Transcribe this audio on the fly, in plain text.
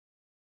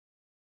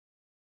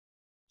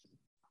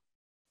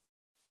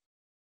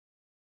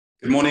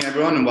Good morning,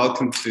 everyone, and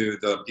welcome to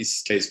the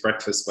BCCK's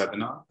breakfast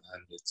webinar.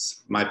 And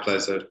it's my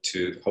pleasure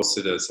to host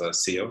it as a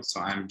CEO. So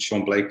I'm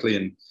Sean Blakely,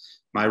 and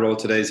my role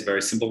today is a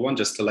very simple one,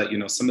 just to let you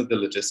know some of the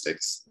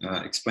logistics,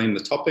 explain the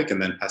topic,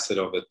 and then pass it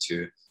over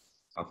to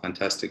our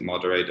fantastic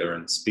moderator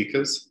and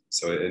speakers.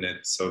 So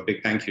a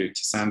big thank you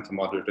to Sam for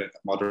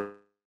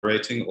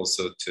moderating,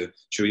 also to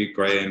Jie-ae,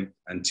 Graham,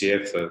 and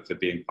Jie for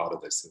being part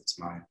of this. It's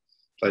my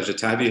pleasure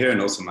to have you here,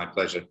 and also my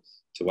pleasure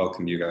to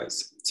welcome you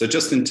guys. So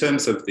just in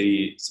terms of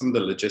some of the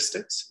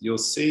logistics, you'll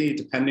see,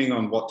 depending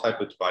on what type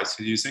of device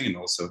you're using and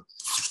also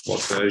what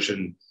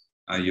version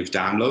you've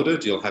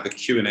downloaded, you'll have a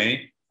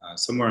Q&A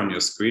somewhere on your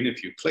screen.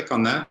 If you click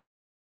on that,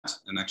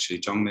 and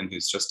actually Jongmin,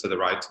 who's just to the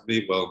right of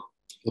me, will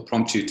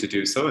prompt you to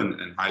do so and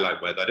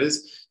highlight where that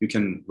is. You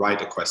can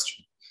write a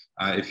question.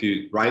 If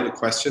you write a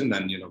question,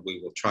 then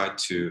we will try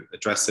to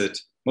address it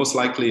most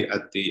likely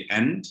at the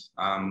end,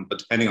 but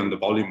depending on the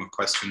volume of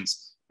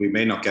questions, we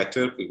may not get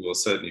to it. We will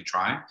certainly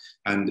try,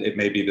 and it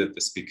may be that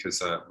the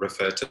speakers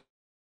refer to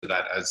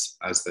that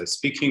as they're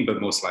speaking,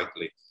 but most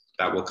likely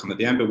that will come at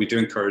the end. But we do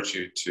encourage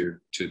you to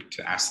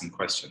ask some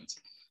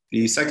questions.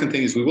 The second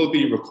thing is we will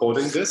be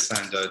recording this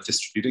and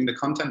distributing the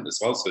content as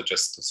well, so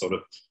just to sort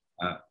of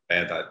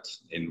bear that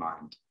in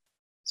mind.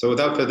 So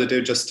without further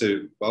ado, just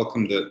to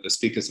welcome the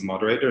speakers and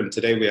moderator. And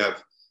today we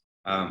have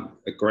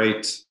a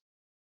great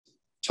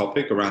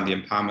topic around the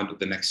empowerment of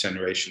the next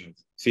generation of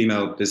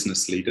female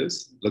business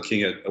leaders,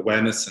 looking at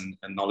awareness and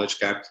knowledge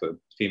gap for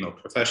female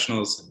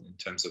professionals in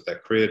terms of their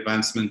career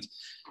advancement,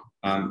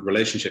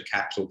 relationship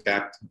capital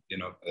gap,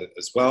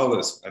 as well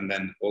as, and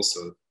then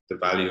also the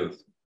value of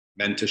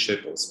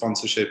mentorship or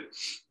sponsorship,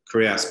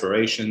 career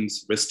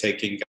aspirations,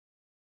 risk-taking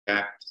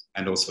gap,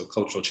 and also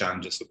cultural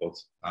challenges for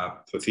both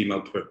for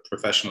female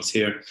professionals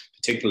here,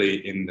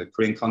 particularly in the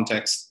Korean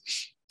context,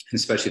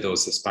 especially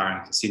those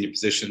aspiring for senior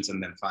positions,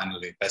 and then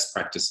finally best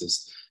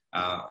practices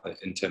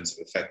in terms of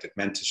effective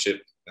mentorship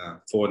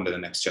for the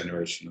next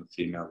generation of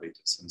female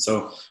leaders. And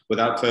so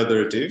without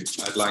further ado,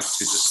 I'd like to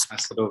just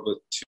pass it over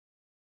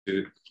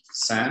to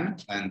Sam.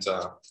 And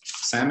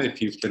Sam,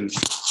 if you can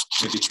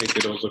maybe take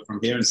it over from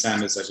here. And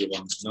Sam, as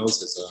everyone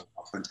knows, is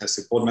a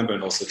fantastic board member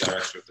and also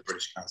director of the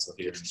British Council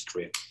here in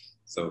Korea.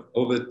 So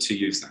over to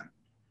you, Sam.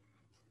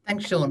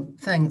 Thanks, Sean.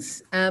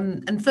 Thanks.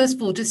 And first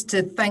of all, just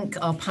to thank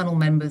our panel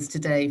members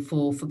today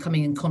for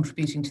coming and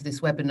contributing to this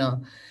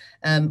webinar.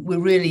 We're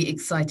really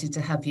excited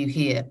to have you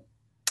here.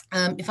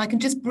 If I can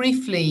just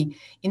briefly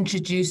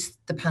introduce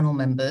the panel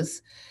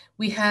members.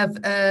 We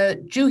have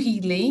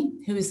Joo-hee Lee,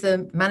 who is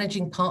the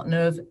managing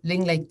partner of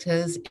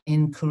Linklaters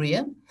in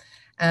Korea.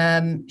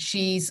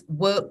 She's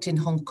worked in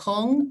Hong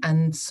Kong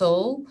and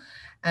Seoul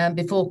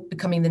before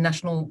becoming the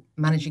national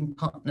managing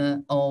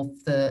partner of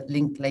the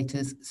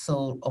Linklaters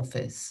Seoul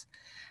office.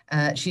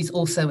 She's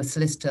also a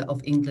solicitor of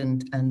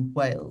England and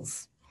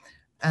Wales.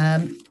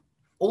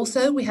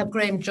 Also, we have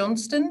Graham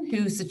Johnstone,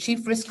 who's the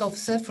Chief Risk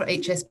Officer for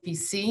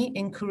HSBC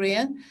in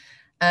Korea.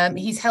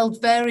 He's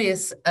held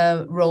various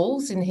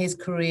roles in his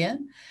career,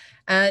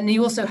 and he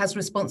also has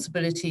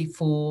responsibility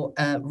for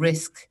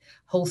risk,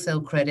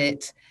 wholesale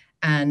credit,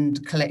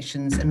 and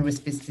collections and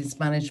risk business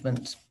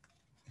management.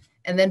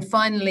 And then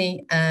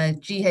finally,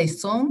 Jie-ae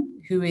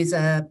Sohn, who is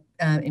a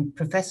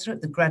professor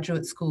at the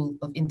Graduate School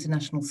of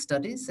International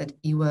Studies at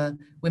Ewha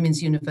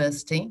Women's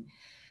University,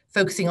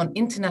 focusing on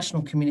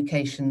international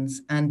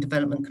communications and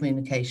development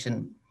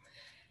communication.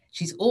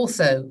 She's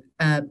also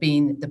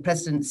been the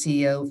president and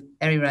CEO of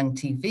Arirang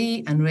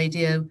TV and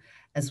radio,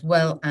 as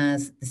well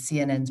as the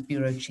CNN's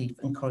bureau chief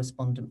and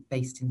correspondent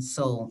based in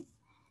Seoul.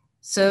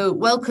 So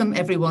welcome,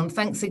 everyone.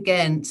 Thanks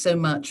again so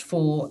much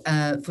for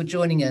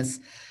joining us.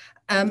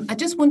 I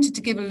just wanted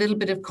to give a little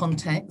bit of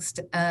context.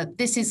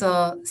 This is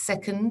our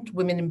second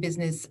Women in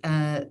Business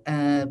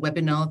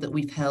webinar that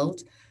we've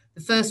held.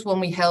 The first one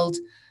we held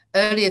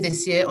earlier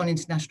this year on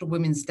International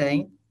Women's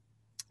Day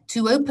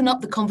to open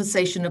up the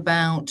conversation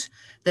about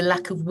the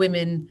lack of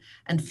women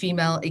and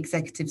female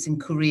executives in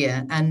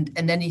Korea and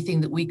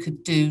anything that we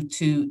could do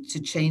to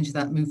change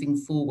that moving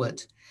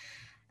forward.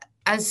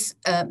 As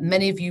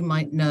many of you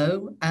might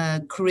know,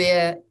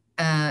 Korea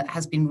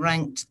has been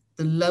ranked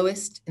the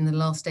lowest in the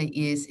last 8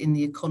 years in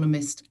the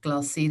Economist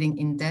Glass Ceiling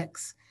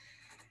Index.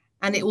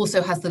 And it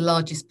also has the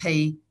largest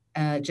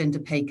gender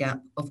pay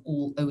gap of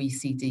all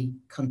OECD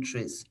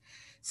countries.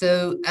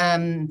 So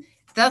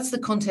that's the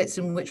context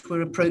in which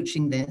we're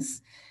approaching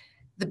this.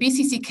 The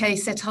BCCK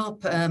set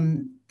up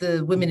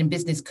the Women in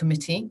Business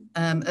Committee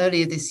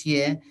earlier this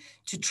year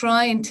to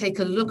try and take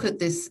a look at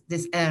this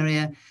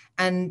area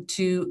and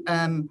to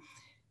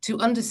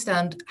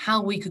understand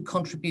how we could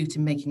contribute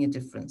in making a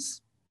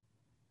difference.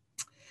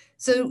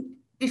 So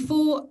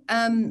before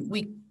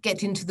we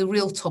get into the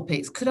real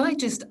topics, could I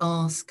just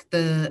ask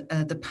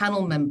the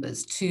panel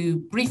members to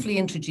briefly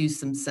introduce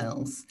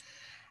themselves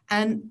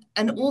and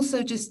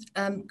also just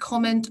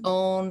comment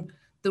on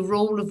the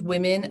role of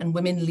women and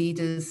women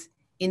leaders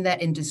in their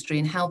industry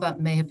and how that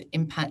may have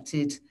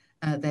impacted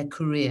their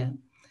career.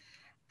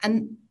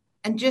 And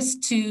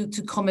just to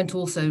comment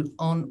also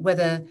on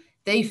whether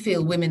they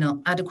feel women are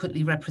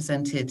adequately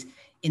represented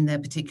in their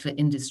particular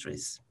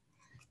industries.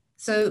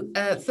 So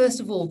first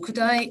of all, could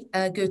I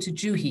go to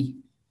Jie-ae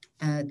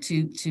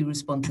to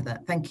respond to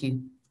that? Thank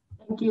you.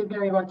 Thank you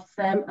very much,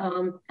 Sam.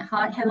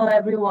 Hello,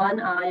 everyone.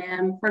 I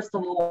am, first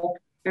of all,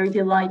 very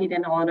delighted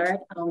and honored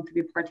to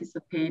be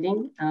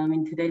participating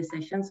in today's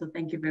session. So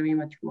thank you very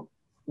much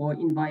for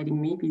inviting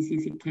me,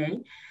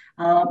 BCCK.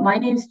 My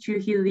name is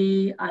Jie-ae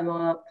Lee. I'm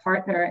a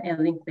partner at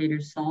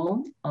Linklaters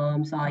Sohn.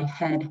 So I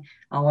head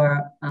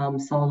our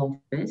Sohn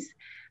office.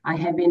 I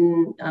have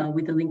been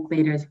with the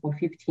Linklaters for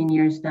 15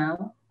 years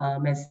now.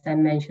 As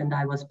Sam mentioned,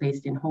 I was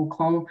based in Hong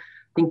Kong,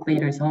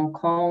 Linklaters Hong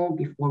Kong,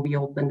 before we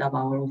opened up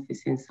our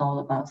office in Seoul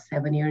about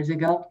 7 years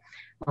ago.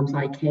 So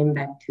I came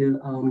back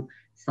to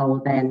Seoul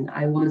then.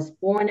 I was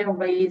born and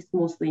raised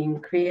mostly in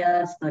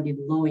Korea, studied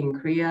law in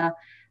Korea.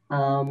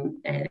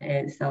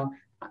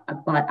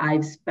 But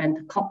I've spent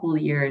a couple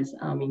of years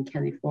in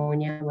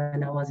California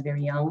when I was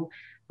very young,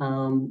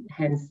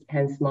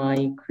 hence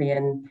my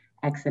Korean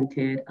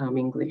accented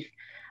English.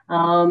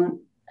 So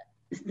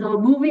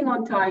moving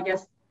on to, I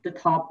guess, the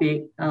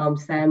topic,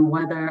 Sam,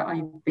 whether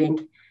I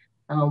think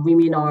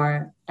women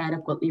are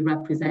adequately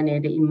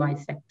represented in my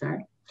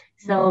sector.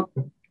 So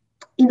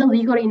in the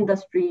legal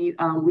industry,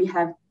 we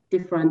have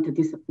different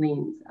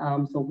disciplines.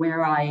 So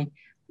where I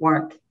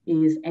work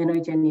is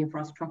energy and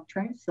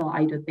infrastructure. So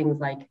I do things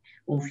like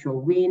offshore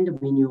wind,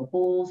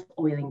 renewables,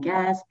 oil and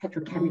gas,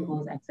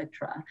 petrochemicals,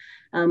 etc.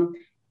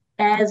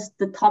 As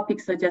the topic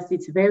suggests,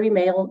 it's very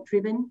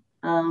male-driven.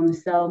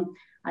 So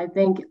I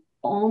think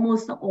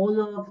almost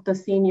all of the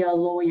senior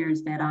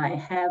lawyers that I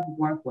have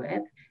worked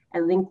with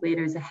at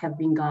Linklaters have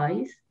been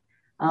guys.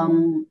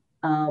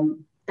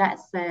 That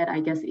said, I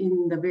guess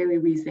in the very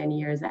recent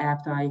years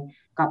after I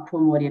got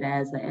promoted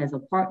as a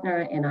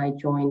partner and I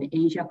joined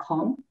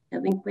AsiaCom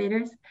at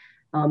Linklaters,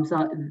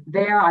 so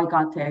there I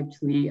got to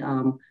actually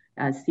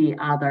see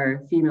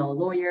other female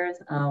lawyers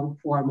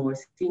who are more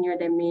senior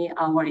than me.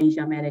 Our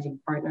Asia managing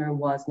partner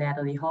was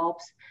Natalie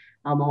Hobbs,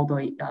 although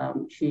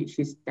she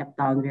stepped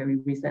down very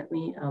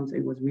recently, so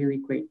it was really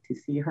great to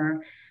see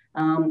her.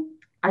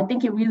 I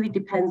think it really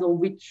depends on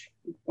which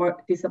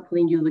work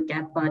discipline you look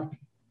at, but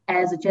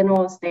as a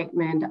general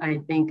statement, I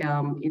think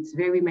it's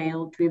very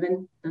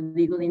male-driven, the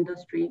legal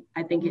industry.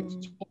 I think it's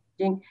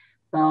changing,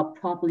 but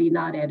probably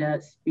not at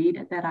a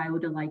speed that I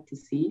would like to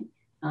see.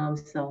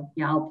 So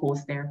yeah, I'll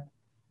pause there.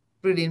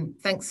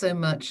 Brilliant. Thanks so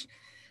much.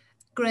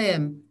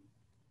 Graham.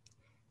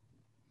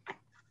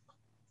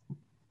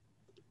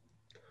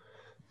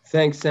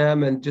 Thanks,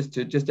 Sam. And just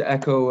to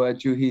echo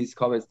Jie-ae's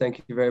comments,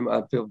 thank you very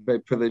much. I feel very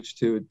privileged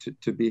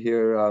to be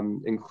here,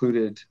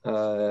 included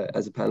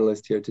as a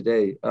panelist here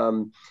today.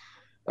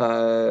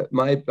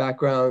 My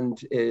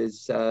background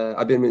is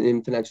I've been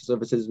in financial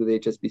services with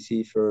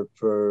HSBC for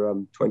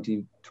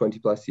 20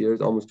 plus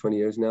years, almost 20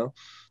 years now.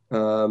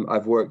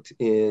 I've worked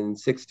in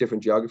 6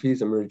 different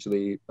geographies. I'm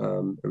originally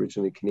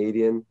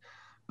Canadian.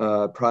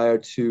 Prior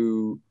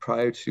to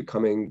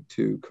coming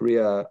to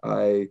Korea,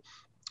 I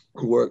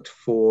worked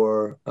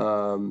for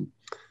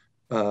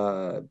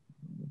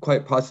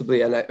quite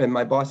possibly, and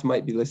my boss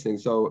might be listening,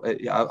 so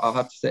I'll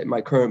have to say,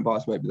 my current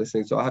boss might be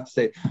listening, so I'll have to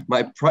say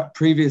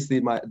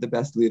the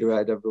best leader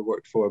I'd ever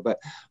worked for, but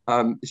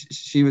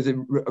she was a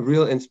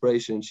real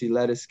inspiration. She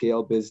led a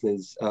scale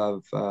business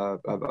of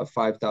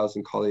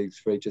 5,000 colleagues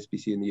for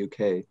HSBC in the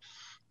UK.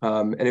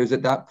 And it was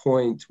at that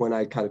point when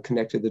I kind of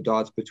connected the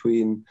dots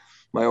between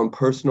my own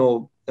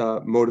personal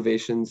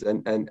motivations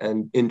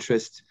and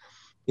interest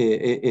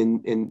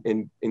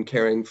in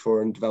caring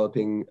for and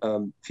developing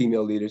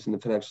female leaders in the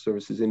financial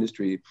services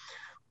industry,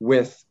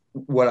 with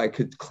what I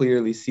could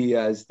clearly see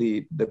as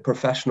the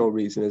professional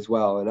reason as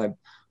well. And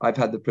I've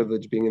had the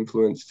privilege of being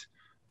influenced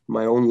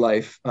my own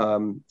life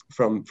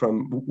from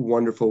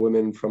wonderful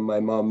women, from my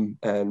mom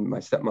and my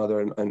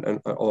stepmother,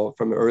 and all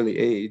from an early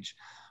age.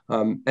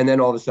 And then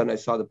all of a sudden I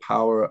saw the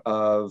power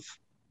of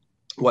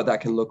what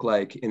that can look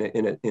like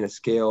in a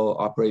scale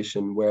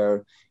operation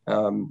where,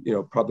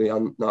 probably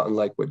not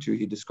unlike what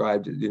Jie-ae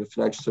described, the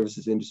financial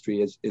services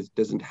industry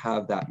doesn't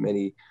have that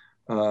many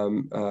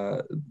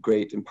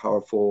great and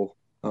powerful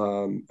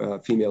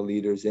female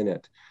leaders in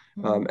it.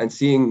 And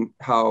seeing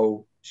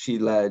how she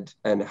led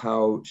and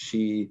how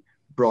she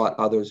brought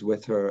others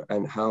with her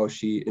and how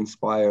she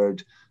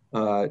inspired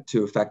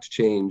to affect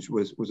change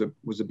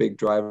was a big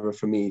driver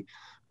for me.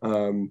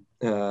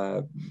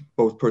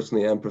 Both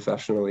personally and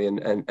professionally, and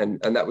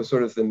that was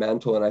sort of the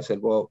mantle. And I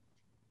said, well,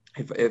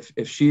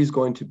 if she's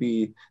going to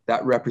be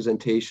that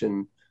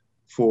representation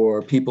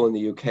for people in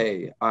the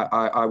UK,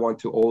 I want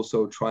to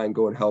also try and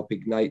go and help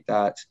ignite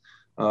that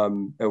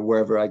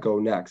wherever I go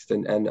next.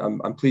 And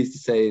I'm pleased to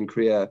say in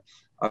Korea,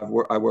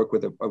 I work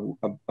with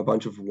a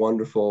bunch of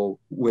wonderful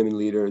women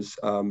leaders,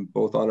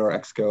 both on our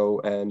ExCo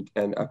and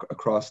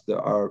across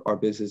our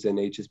business in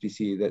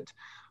HSBC, that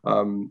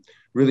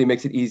really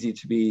makes it easy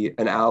to be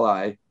an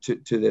ally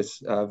to this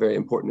very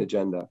important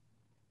agenda.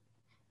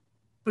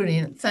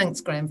 Brilliant.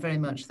 Thanks, Graham, very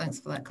much. Thanks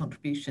for that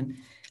contribution.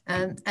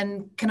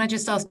 And can I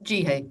just ask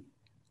Jie-ae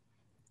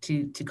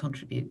to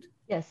contribute?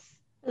 Yes.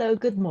 Hello,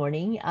 good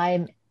morning.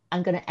 I'm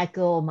I'm going to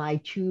echo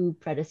my two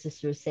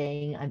predecessors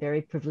saying I'm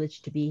very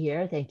privileged to be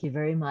here. Thank you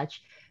very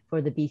much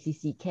for the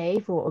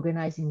BCCK for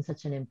organizing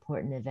such an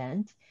important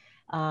event.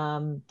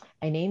 My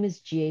name is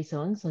Jie-ae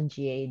Sohn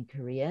Jie-ae in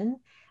Korean.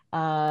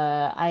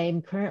 I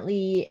am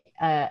currently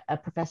a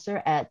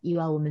professor at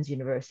Ewha Women's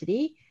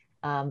University,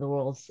 the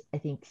world's, I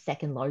think,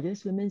 second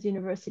largest women's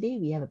university.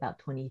 We have about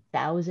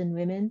 20,000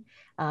 women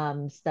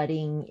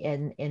studying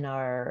in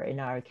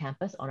our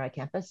campus, on our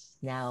campus,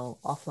 now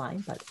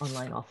offline, but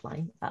online,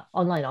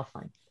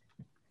 offline.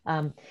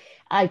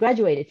 I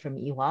graduated from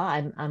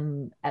Ewha.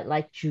 I'm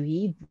like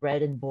Jie-ae,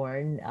 bred and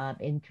born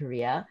in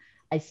Korea.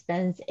 I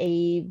spent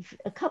a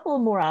couple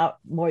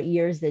more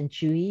years than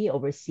Jie-ae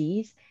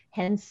overseas,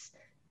 hence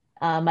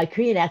my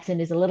Korean accent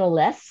is a little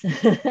less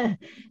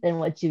than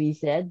what Jie-ae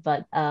said,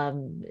 but I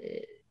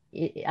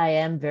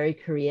am very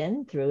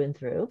Korean through and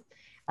through.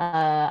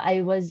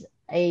 I was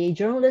a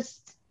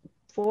journalist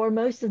for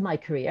most of my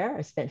career.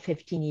 I spent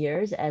 15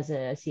 years as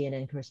a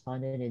CNN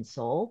correspondent in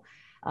Seoul,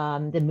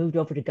 then moved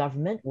over to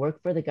government,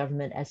 worked for the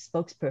government as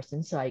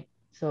spokesperson.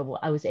 So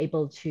I was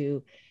able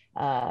to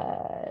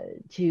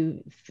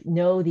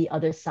know the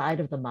other side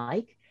of the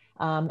mic,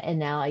 and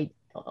now I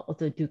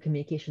also do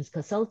communications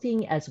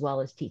consulting as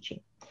well as teaching.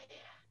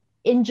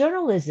 In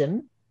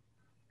journalism,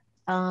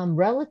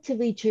 relative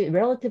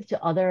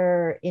to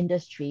other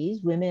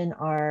industries, women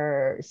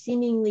are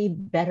seemingly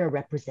better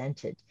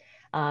represented.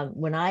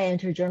 When I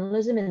entered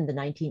journalism in the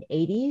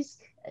 1980s,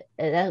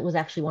 that was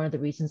actually one of the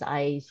reasons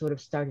I sort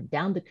of started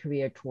down the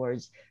career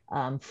towards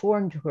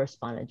foreign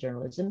correspondent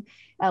journalism.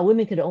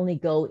 Women could only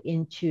go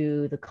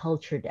into the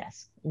culture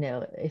desk.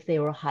 If they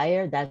were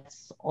hired,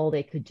 that's all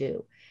they could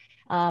do.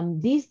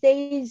 These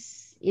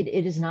days, it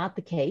is not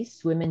the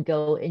case. Women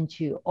go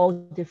into all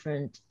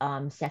different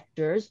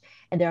sectors,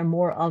 and there are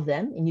more of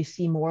them, and you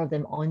see more of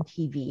them on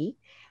TV.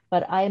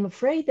 But I am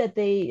afraid that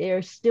they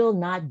are still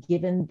not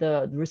given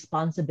the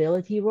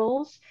responsibility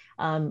roles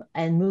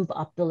and move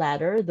up the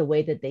ladder the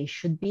way that they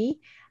should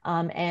be.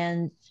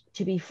 And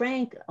to be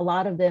frank, a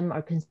lot of them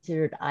are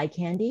considered eye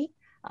candy.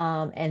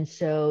 And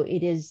so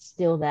it is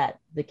still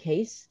the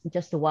case.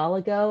 Just a while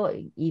ago,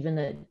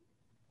 even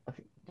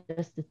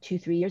just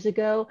 2-3 years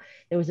ago,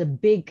 there was a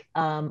big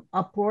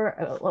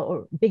uproar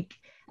or big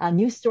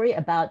news story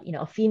about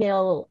a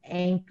female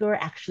anchor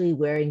actually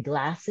wearing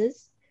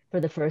glasses for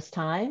the first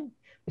time,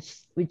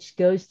 which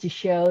goes to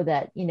show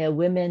that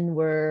women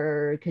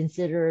were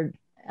considered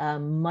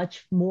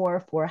much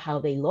more for how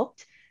they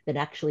looked than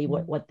actually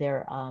what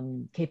their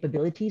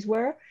capabilities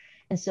were.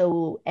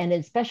 And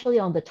especially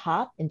on the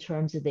top, in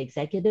terms of the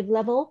executive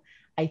level,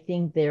 I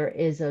think there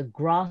is a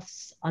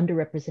gross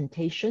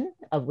underrepresentation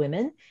of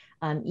women.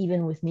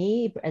 Even with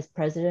me as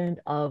president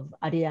of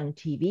Arirang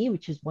TV,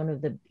 which is one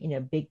of the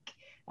big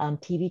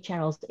TV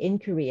channels in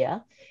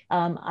Korea,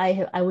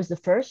 I was the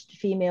first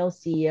female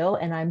CEO,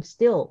 and I'm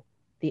still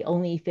the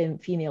only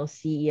female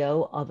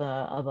CEO of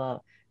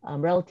a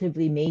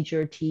relatively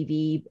major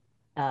TV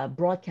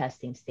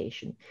broadcasting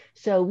station.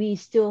 So we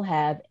still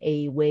have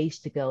a ways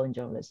to go in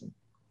journalism.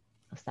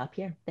 I'll stop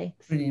here.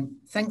 Thanks. Brilliant.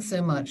 Thanks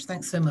so much.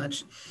 Thanks so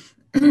much.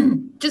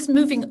 Just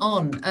moving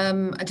on,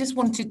 I just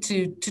wanted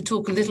to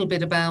talk a little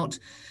bit about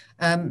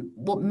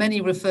what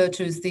many refer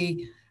to as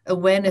the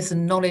awareness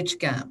and knowledge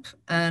gap,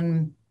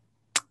 and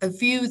a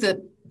view that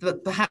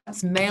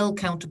perhaps male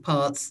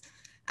counterparts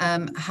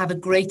have a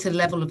greater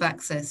level of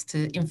access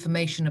to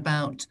information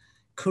about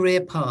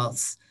career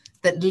paths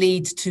that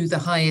lead to the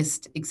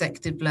highest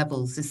executive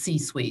levels, the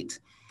C-suite,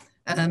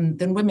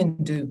 than women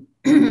do.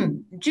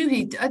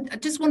 Jie-ae, I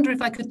just wonder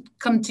if I could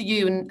come to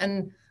you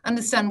and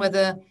understand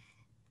whether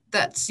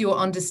that's your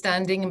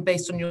understanding and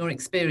based on your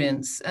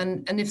experience,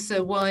 and if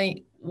so,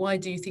 why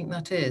do you think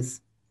that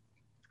is?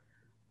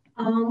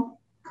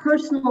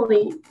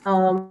 Personally,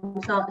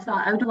 so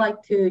I would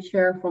like to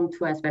share from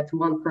two aspects: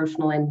 one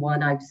personal and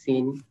one I've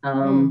seen,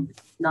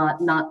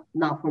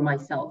 not for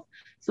myself.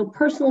 So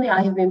personally,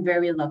 I have been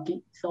very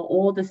lucky. So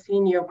all the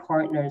senior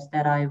partners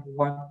that I've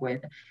worked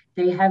with,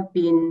 they have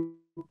been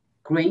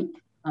great.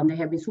 They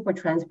have been super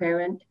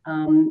transparent.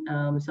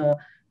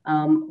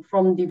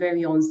 From the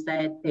very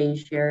onset, they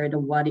shared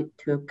what it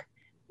took,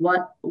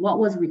 what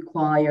was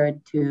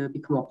required to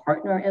become a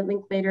partner at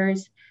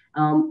Linklaters,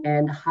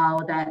 and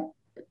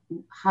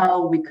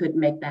how we could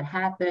make that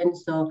happen.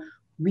 So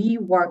we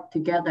worked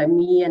together,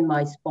 me and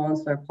my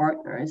sponsor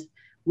partners,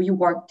 we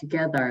worked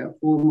together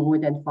for more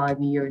than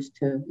 5 years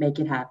to make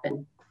it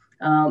happen.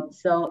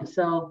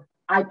 So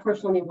I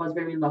personally was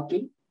very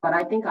lucky, but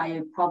I think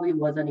I probably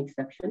was an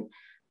exception.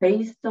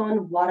 Based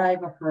on what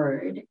I've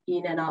heard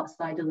in and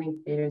outside the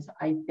Linklaters,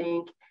 I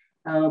think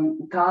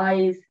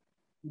guys,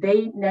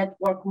 they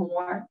network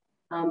more,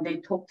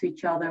 they talk to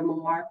each other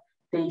more,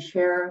 they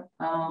share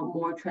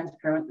more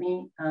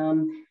transparently.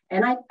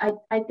 And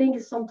I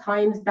think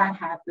sometimes that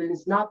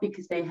happens not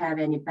because they have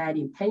any bad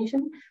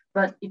intention,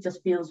 but it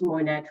just feels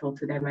more natural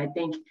to them. I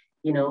think,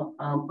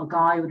 a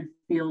guy would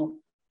feel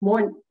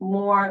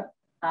more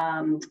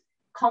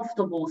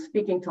comfortable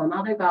speaking to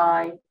another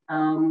guy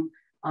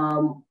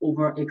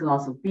over a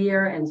glass of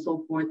beer and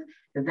so forth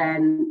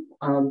than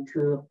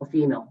to a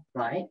female,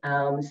 right?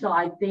 So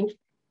I think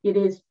it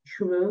is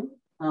true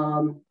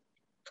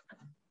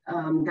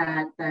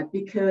that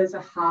because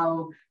of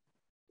how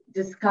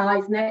the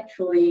guys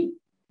naturally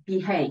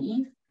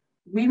behave,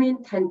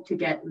 women tend to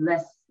get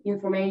less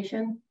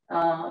information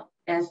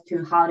as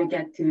to how to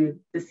get to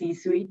the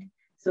C-suite,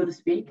 so to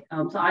speak.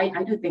 So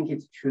I do think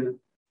it's true.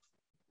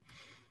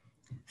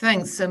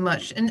 Thanks so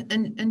much.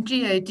 And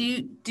Jie-ae,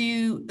 do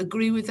you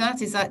agree with that?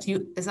 Has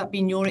that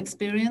been your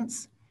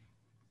experience?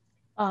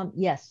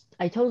 Yes,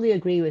 I totally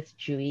agree with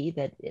Jie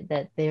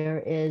that there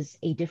is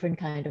a different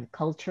kind of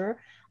culture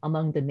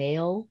among the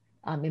male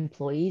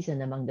employees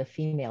and among the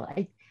female.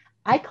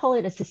 I call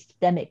it a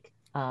systemic.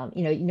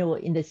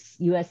 In the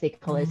U.S. they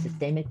call it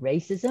systemic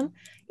racism.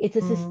 It's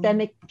a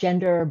systemic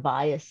gender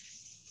bias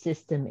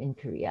system in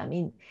Korea. I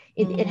mean,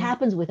 it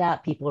happens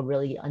without people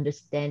really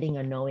understanding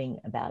or knowing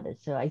about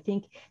it. So I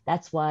think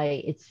that's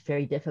why it's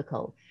very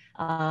difficult.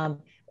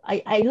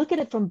 I look at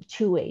it from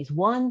two ways.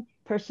 One,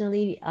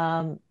 personally,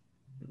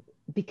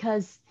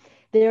 because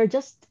there are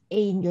just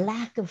a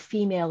lack of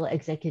female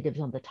executives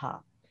on the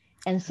top.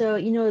 And so,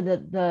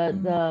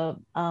 the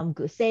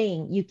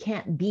saying, you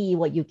can't be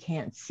what you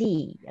can't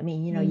see. I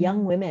mean,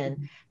 young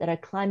women that are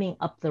climbing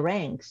up the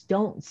ranks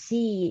don't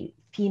see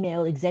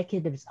female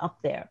executives up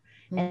there.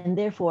 And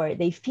therefore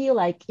they feel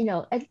like,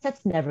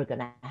 that's never going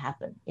to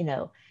happen.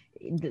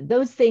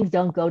 Those things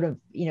don't go to,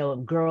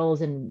 girls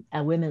and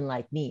women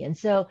like me. And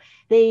so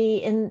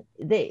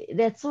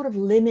that sort of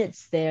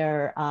limits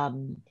their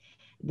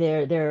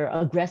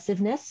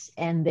aggressiveness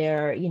and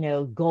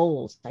their,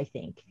 goals, I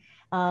think.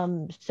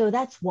 So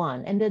that's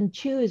one. And then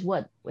two is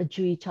what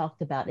Jie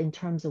talked about in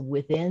terms of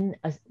within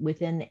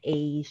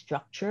a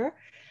structure.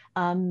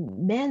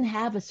 Men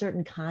have a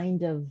certain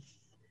kind of,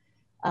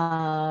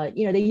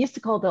 they used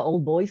to call it the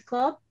old boys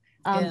club.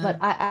 But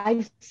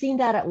I've seen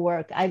that at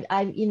work. I've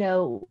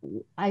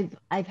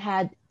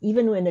had,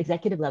 even in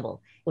executive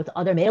level with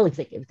other male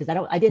executives, because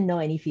I didn't know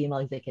any female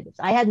executives.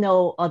 I had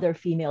no other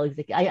female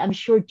executives. I'm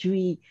sure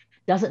Jie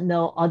doesn't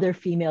know other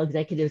female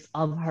executives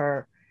of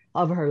her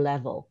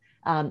level.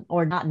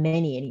 Or not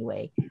many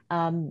anyway.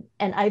 And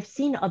I've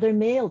seen other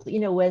males,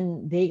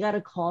 when they got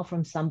a call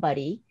from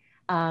somebody,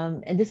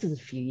 and this is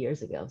a few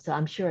years ago, so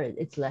I'm sure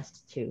it's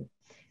less too,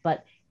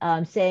 but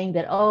saying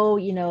that,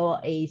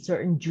 a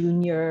certain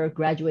junior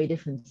graduated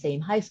from the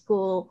same high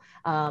school,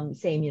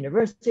 same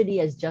university,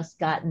 has just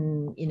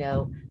gotten,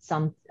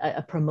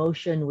 a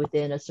promotion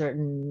within a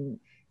certain,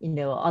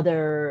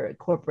 other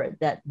corporate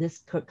that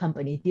this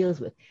company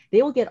deals with.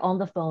 They will get on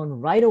the phone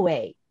right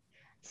away,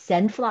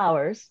 send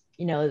flowers,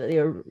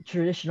 their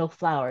traditional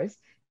flowers,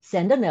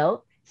 send a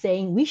note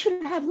saying we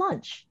should have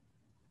lunch.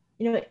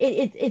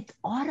 It's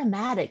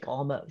automatic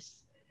almost.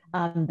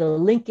 The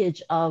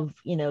linkage of,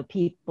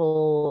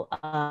 people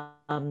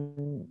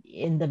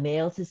in the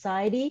male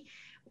society.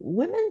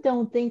 Women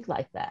don't think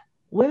like that.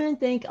 Women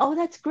think, oh,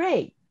 that's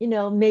great.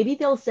 Maybe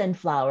they'll send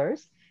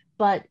flowers,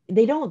 but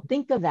they don't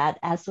think of that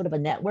as sort of a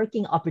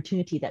networking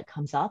opportunity that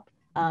comes up,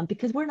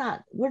 because I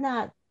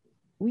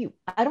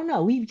don't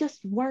know, we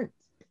just weren't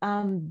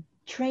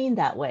trained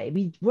that way.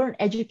 We weren't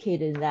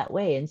educated in that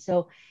way. And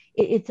so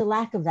it's a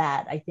lack of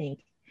that, I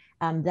think,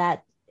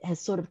 that has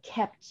sort of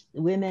kept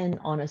women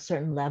on a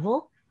certain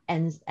level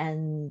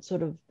and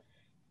sort of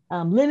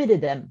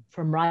limited them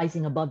from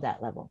rising above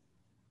that level.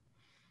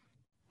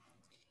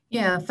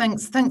 Yeah,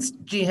 thanks,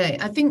 Jie-ae.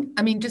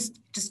 I mean, just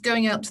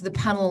going out to the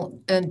panel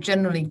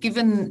generally,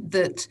 given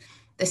that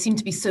there seem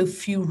to be so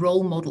few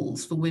role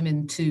models for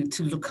women to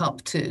look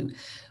up to,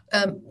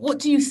 what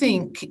do you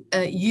think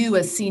you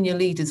as senior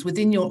leaders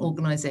within your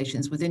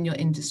organizations, within your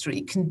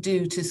industry, can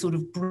do to sort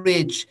of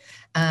bridge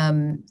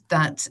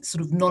that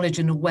sort of knowledge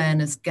and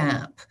awareness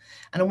gap?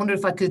 And I wonder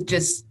if I could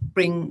just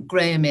bring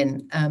Graham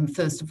in,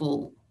 first of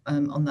all,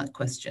 on that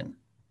question.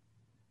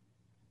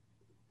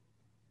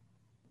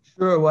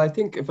 Sure. Well, I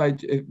think if I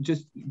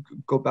just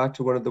go back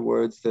to one of the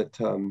words that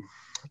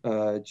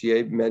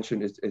Jie-ae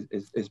mentioned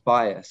is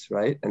bias,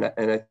 right? And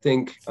I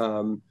think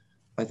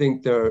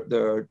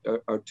there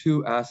are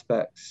two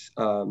aspects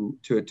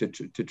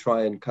to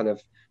try and kind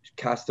of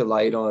cast a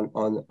light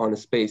on a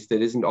space that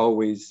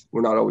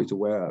we're not always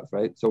aware of,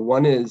 right? So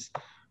one is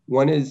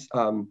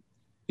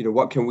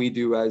what can we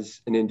do as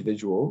an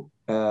individual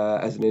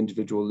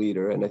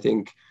leader? And I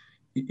think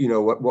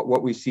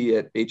what we see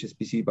at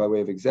HSBC, by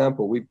way of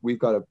example, we've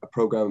got a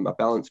program, a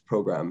balance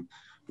program,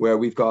 where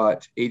we've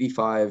got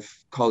 85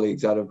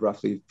 colleagues out of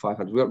roughly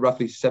 500.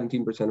 Roughly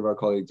 17% of our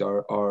colleagues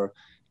are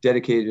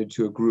dedicated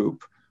to a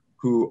group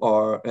who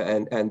are,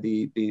 and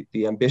the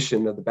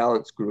ambition of the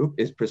balance group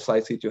is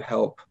precisely to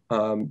help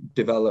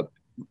develop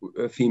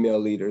female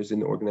leaders in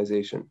the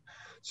organization.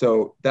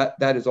 So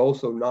that is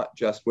also not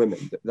just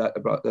women.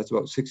 That's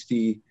about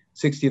 60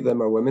 of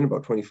them are women,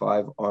 about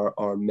 25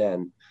 are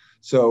men.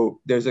 So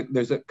there's a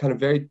kind of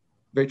very,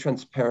 very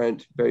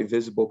transparent, very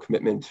visible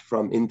commitment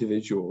from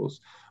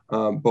individuals,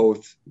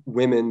 both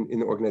women in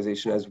the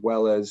organization as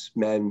well as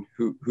men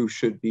who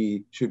should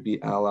be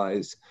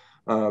allies,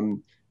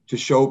 to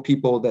show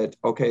people that,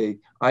 okay,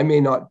 I may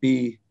not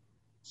be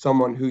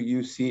someone who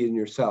you see in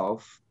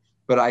yourself,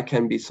 but I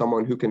can be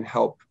someone who can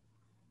help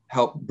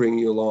bring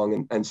you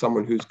along, and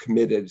someone who's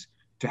committed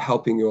to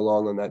helping you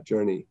along on that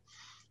journey.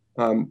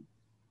 And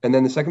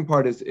then the second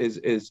part is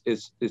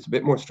a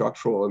bit more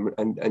structural,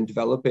 and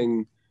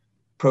developing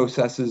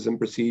processes and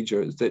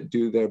procedures that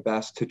do their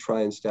best to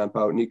try and stamp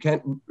out. And you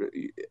can't,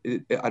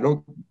 I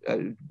don't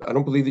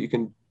believe that you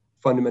can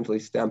fundamentally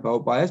stamp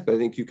out bias, but I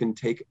think you can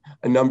take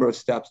a number of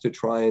steps to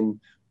try and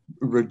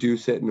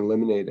reduce it and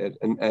eliminate it.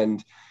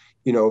 And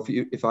you know,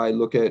 if I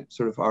look at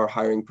sort of our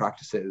hiring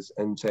practices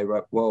and say,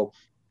 right, well,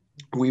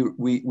 we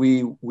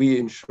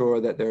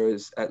ensure that there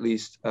is at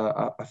least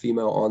a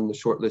female on the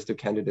short list of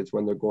candidates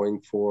when they're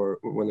going for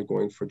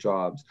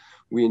jobs.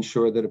 We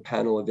ensure that a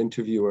panel of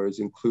interviewers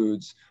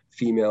includes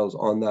females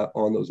on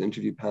those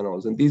interview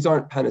panels. And these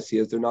aren't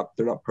panaceas; they're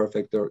not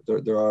perfect.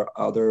 There are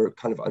other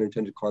kind of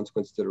unintended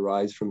consequences that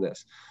arise from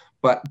this.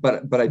 But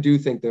I do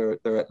think there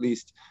are at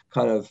least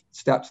kind of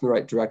steps in the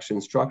right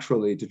direction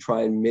structurally to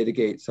try and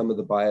mitigate some of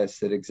the bias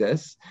that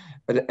exists,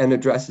 and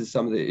addresses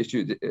some of the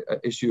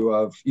issue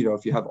of, you know,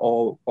 if you have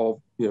all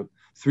you know,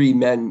 3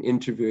 men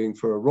interviewing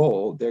for a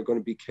role, they're going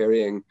to be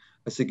carrying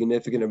a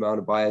significant amount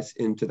of bias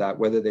into that,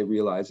 whether they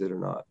realize it or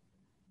not.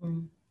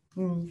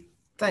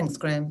 Thanks,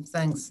 Graham.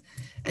 Thanks.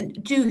 And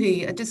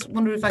Jie-ae, I just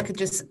wonder if I could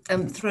just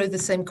throw the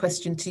same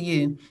question to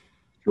you.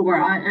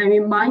 Sure. I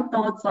mean, my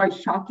thoughts are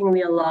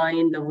shockingly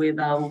aligned with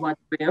what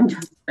Graham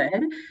just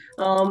said.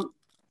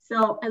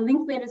 So at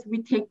Linklaters,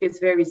 we take this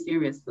very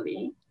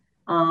seriously.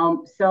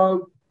 And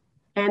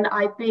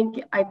I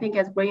think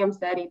as Graham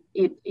said,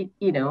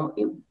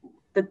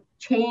 the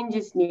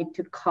changes need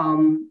to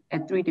come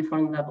at 3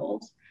 different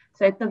levels.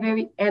 So at the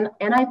very end,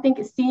 and I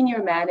think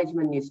senior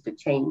management needs to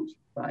change,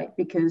 right?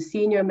 Because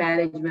senior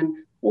management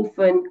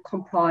often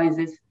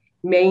comprises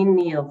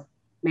mainly of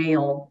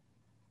male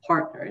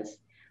partners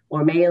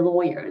or male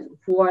lawyers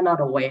who are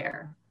not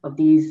aware of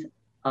these,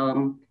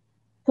 who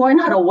are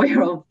not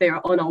aware of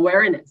their own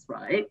awareness,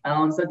 right?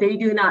 So they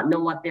do not know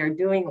what they're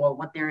doing or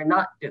what they're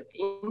not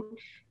doing.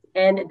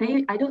 And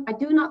I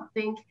do not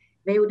think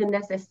they would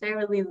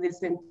necessarily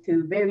listen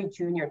to very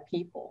junior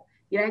people.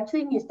 It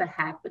actually needs to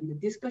happen. The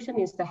discussion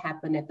needs to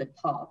happen at the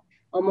top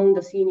among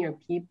the senior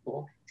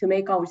people to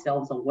make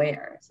ourselves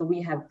aware. So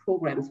we have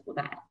programs for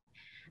that.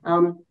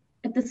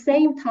 At the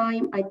same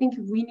time, I think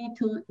we need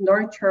to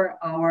nurture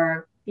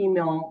our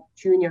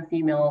junior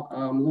female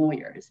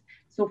lawyers.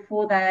 So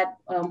for that,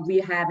 we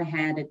have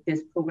had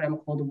this program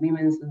called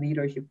Women's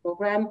Leadership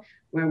Program,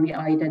 where we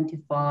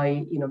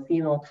identify,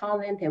 female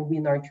talent, and we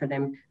nurture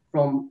them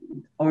from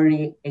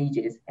early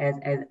ages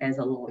as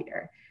a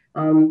lawyer.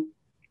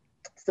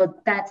 So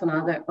that's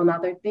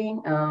another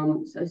thing.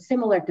 So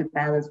similar to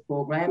Balance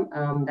Program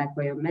that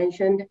Graham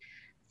mentioned.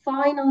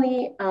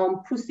 Finally,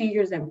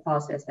 procedures and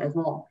process as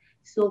well.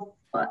 So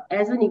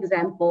as an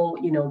example,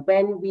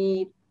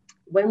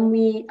 when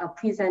we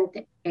present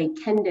a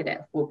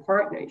candidate for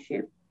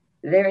partnership,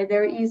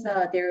 there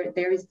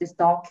is this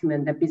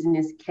document, the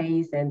business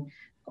case and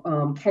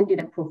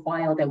candidate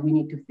profile that we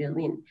need to fill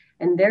in,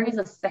 and there is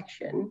a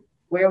section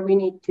where we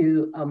need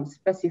to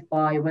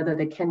specify whether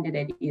the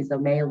candidate is a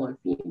male or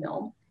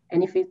female,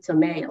 and if it's a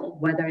male,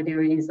 whether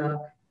there is a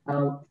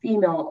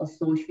female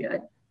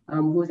associate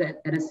who's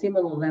at a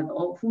similar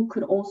level who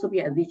could also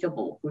be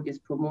eligible for this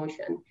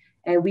promotion.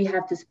 And we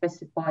have to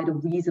specify the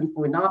reason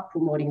for not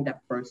promoting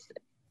that person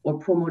or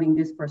promoting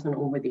this person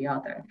over the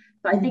other.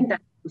 So I think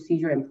that's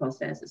procedure and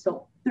process.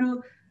 So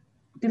through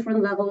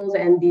different levels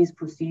and these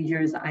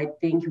procedures, I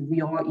think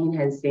we are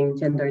enhancing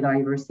gender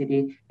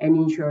diversity and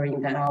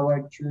ensuring that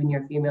our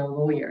junior female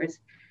lawyers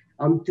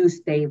do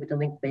stay with the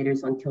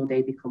Linklaters until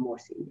they become more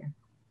senior.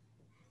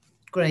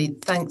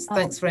 Great,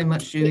 thanks very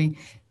much, Jie-ae.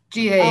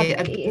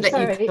 Jie-ae,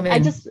 sorry, I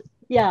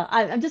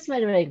just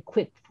want to make a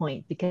quick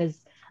point, because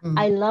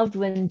I loved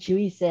when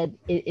Jie-ae said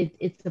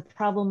it's the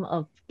problem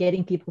of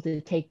getting people to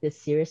take this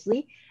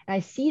seriously. And I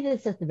see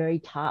this at the very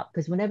top,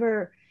 because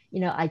whenever,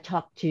 I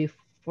talk to,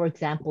 for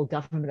example,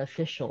 government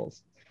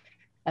officials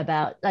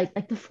about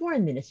like the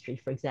foreign ministry,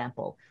 for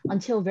example,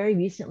 until very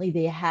recently,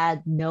 they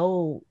had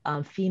no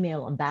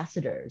female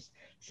ambassadors.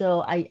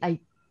 So I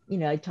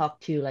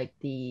talk to like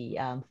the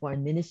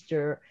foreign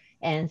minister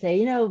and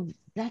say,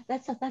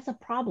 that's a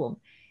problem.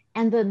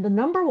 And the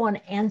number one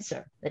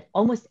answer that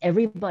almost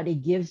everybody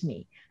gives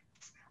me,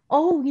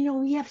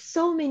 we have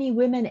so many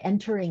women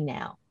entering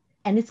now,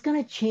 and it's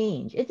going to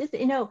change. It's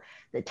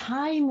the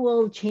time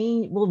will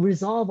change, will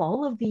resolve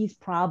all of these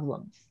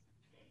problems.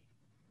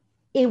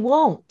 It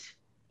won't.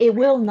 It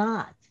will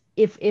not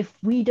if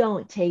we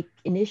don't take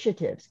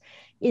initiatives.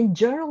 In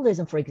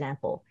journalism, for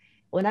example,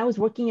 when I was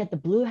working at the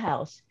Blue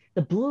House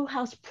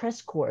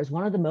Press Corps is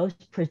one of the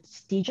most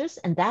prestigious,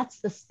 and that's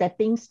the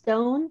stepping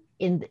stone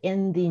in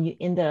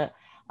the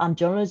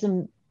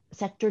journalism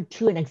sector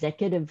to an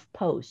executive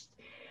post.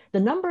 The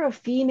number of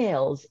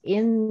females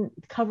in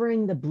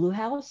covering the Blue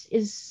House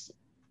is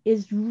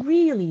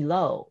really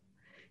low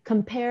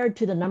compared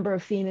to the number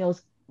of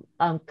females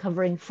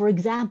covering, for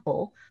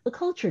example, the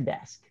culture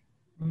desk.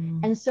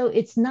 And so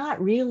it's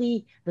not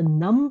really the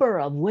number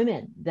of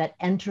women that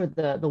enter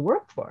the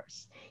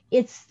workforce.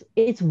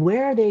 It's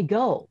where they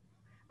go.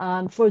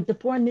 For the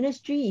foreign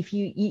ministry, if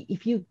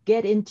you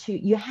get into,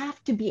 you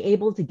have to be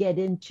able to get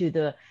into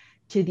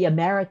the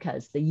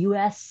Americas, the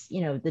U.S.,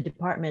 the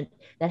department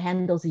that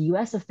handles the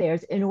U.S.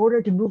 affairs, in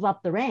order to move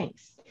up the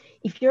ranks.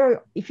 If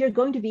you're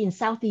going to be in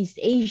Southeast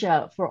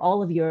Asia for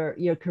all of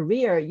your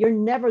career, you're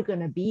never going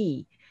to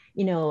be,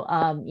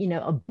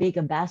 a big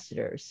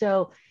ambassador.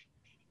 So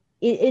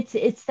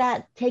it's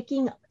that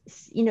taking,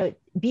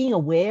 being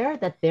aware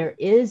that there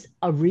is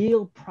a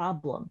real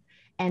problem,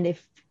 and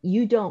if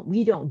we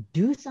don't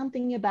do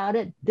something about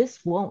it,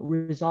 this won't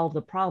resolve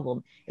the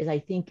problem, is, I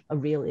think, a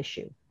real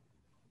issue.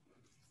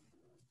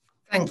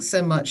 Thanks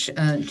so much,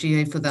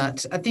 Jie-ae, for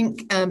that. I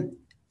think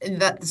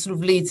that sort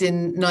of leads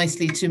in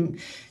nicely to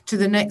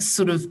the next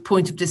sort of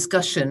point of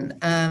discussion.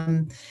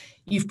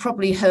 You've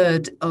probably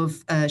heard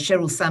of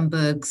Sheryl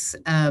Sandberg's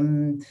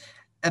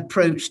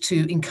approach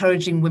to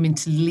encouraging women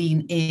to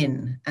lean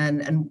in,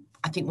 and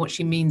I think what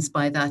she means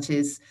by that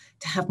is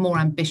to have more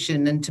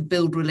ambition and to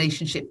build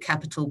relationship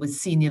capital with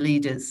senior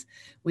leaders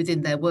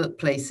within their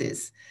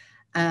workplaces.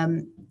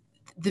 The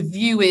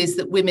view is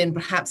that women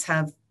perhaps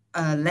have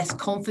less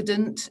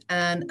confident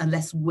and are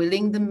less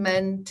willing than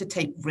men to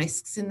take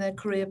risks in their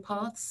career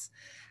paths,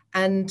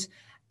 and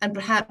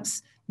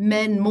perhaps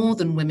men more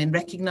than women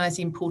recognize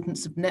the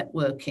importance of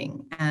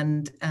networking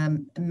and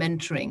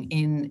mentoring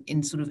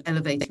in sort of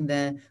elevating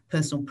their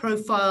personal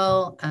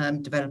profile,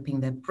 developing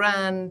their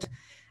brand,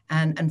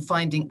 and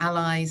finding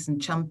allies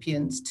and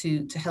champions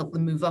to help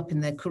them move up in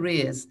their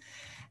careers.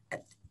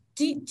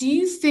 Do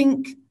you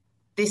think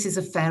this is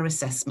a fair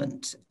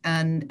assessment,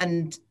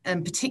 and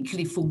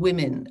particularly for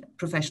women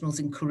professionals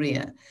in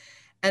Korea?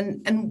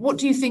 And what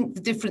do you think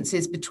the difference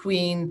is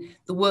between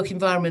the work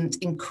environment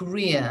in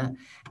Korea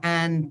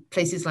and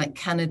places like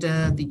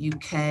Canada, the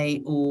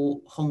UK,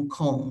 or Hong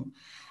Kong?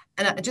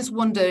 And I just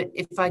wonder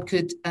if I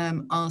could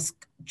ask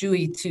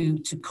Jie-ae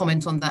to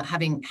comment on that,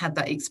 having had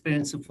that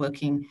experience of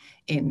working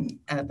in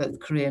both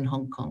Korea and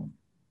Hong Kong.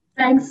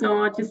 Thanks so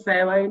much,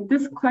 Sarah.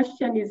 This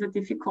question is a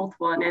difficult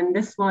one, and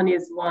this one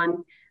is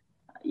one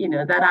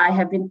that I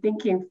have been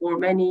thinking for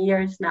many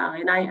years now,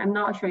 and I'm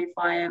not sure if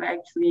I have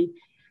actually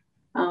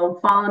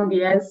found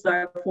the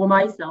answer for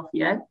myself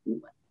yet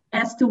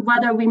as to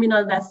whether women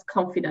are less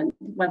confident,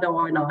 whether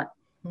or not.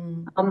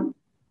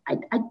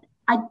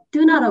 I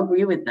do not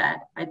agree with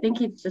that. I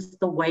think it's just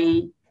the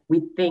way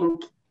we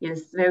think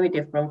is very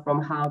different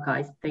from how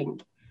guys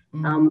think.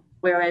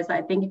 Whereas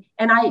I think,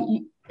 and I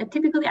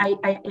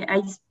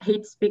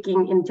hate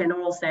speaking in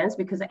general sense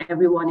because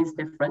everyone is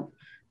different,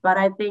 but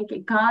I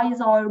think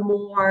guys are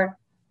more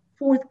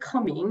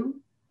forthcoming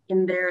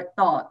in their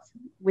thoughts,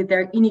 with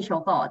their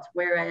initial thoughts,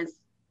 whereas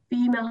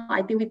female,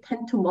 I think we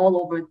tend to mull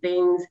over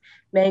things,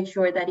 make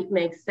sure that it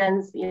makes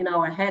sense in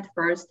our head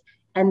first,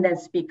 and then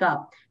speak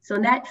up. So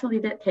naturally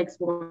that takes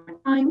more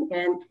time,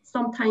 and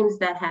sometimes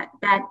that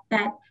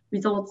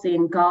results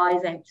in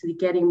guys actually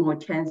getting more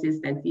chances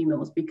than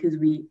females because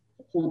we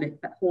hold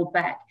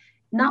back.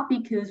 Not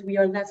because we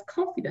are less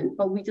confident,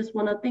 but we just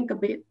want to think a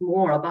bit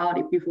more about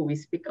it before we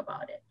speak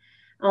about it.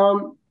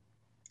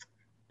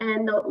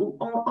 And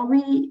are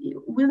we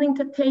willing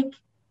to take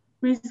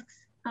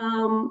risks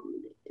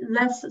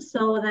less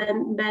so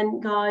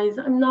than guys?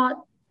 I'm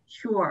not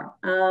sure.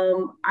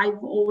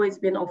 I've always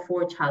been up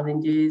for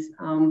challenges.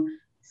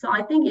 So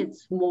I think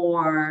it's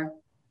more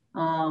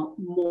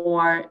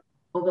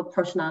of a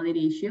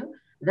personality issue.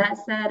 That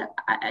said,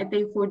 I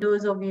think for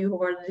those of you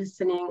who are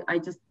listening, I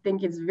just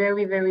think it's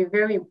very, very,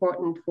 very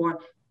important for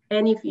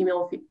any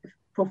female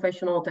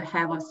professional to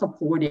have a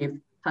supportive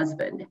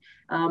husband.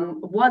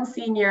 One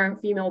senior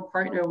female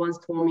partner once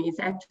told me it's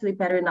actually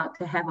better not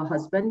to have a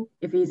husband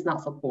if he's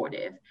not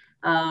supportive.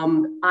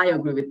 I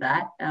agree with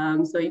that.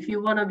 So if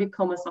you want to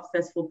become a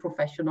successful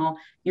professional,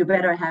 you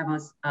better have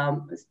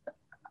a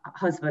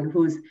husband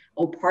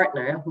or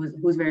partner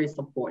who's very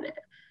supportive.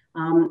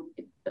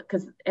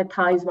 Because at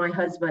times my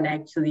husband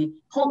actually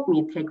helped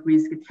me take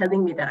risks,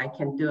 telling me that I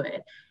can do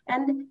it.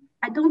 And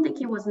I don't think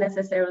he was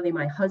necessarily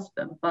my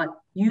husband, but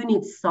you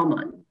need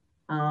someone.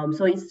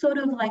 So it's sort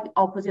of like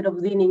opposite of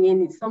leaning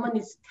in. Someone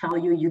needs to tell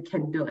you you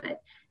can do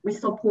it. We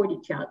support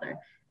each other.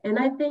 And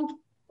I think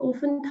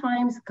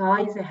oftentimes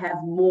guys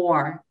have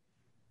more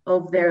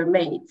of their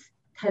mates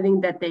telling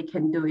that they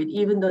can do it,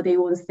 even though they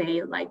won't say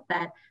it like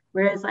that.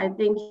 Whereas I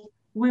think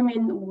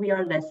women, we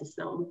are less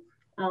so.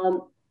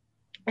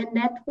 And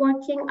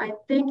networking, I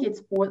think it's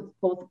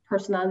both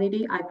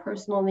personality. I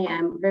personally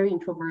am very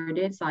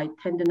introverted, so I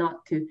tend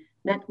not to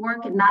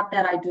network. Not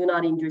that I do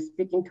not enjoy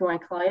speaking to my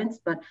clients,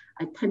 but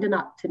I tend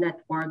not to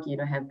network,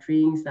 have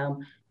drinks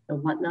and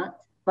whatnot.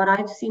 But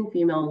I've seen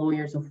female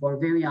lawyers who are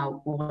very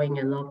outgoing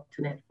and love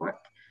to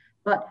network.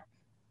 But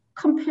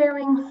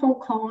comparing Hong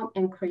Kong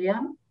and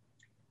Korea,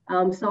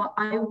 so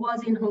I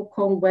was in Hong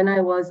Kong when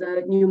I was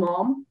a new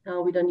mom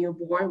with a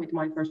newborn, with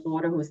my first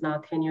daughter who's now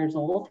 10 years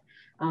old,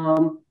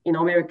 in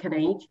American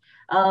age.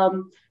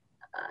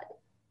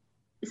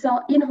 So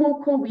in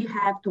Hong Kong, we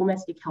have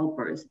domestic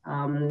helpers.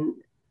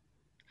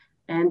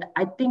 And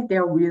I think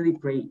they're really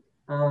great.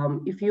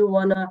 If you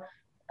want to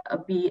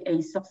be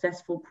a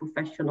successful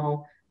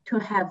professional, to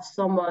have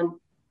someone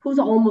who's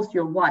almost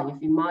your wife,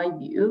 in my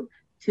view,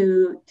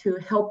 to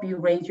help you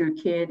raise your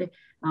kid,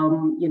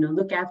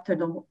 look after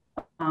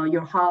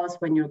your house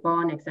when you're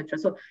gone, etc.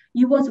 So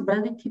it was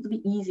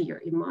relatively easier,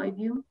 in my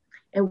view.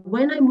 And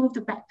when I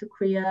moved back to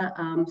Korea,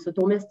 so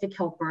domestic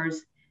helpers,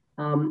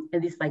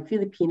 at least like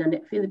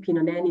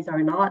Filipino nannies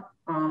are not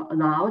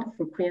allowed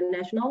for Korean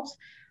nationals.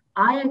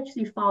 I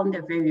actually found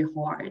that very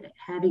hard,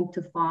 having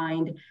to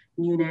find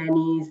new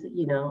nannies,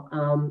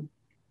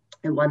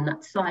 and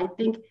whatnot. So I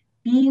think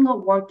being a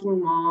working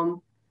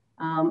mom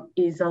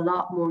is a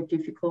lot more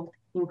difficult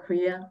in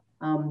Korea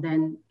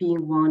than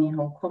being one in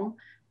Hong Kong,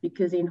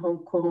 because in Hong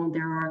Kong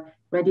there are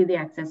readily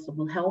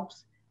accessible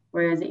helps,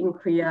 whereas in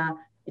Korea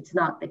it's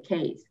not the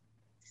case.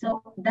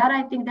 So that,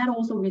 I think that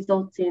also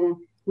results in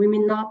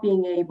women not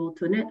being able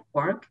to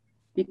network,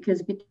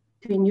 because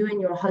between you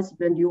and your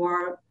husband, you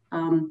are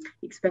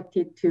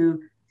expected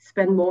to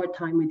spend more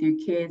time with your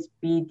kids,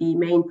 be the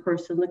main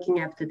person looking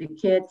after the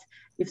kids.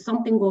 If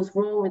something goes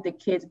wrong with the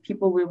kids,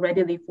 people will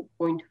readily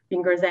point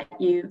fingers at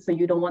you. So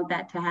you don't want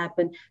that to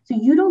happen. So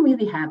you don't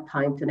really have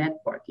time to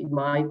network, in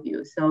my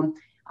view. So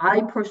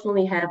I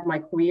personally have my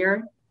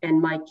career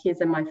and my kids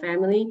and my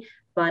family,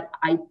 but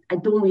I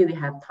don't really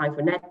have time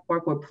for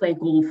network or play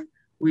golf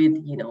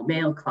with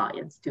male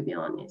clients, to be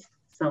honest.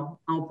 So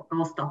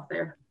I'll stop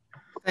there.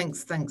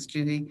 Thanks,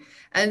 Jie-ae.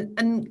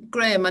 And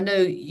Graham, I know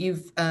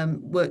you've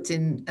worked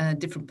in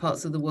different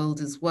parts of the world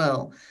as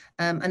well,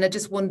 and I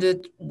just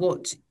wondered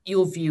what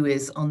your view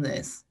is on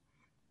this.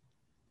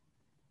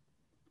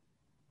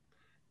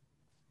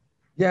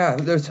 Yeah,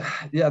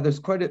 there's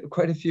quite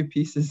a few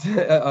pieces,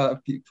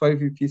 quite a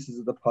few pieces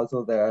of the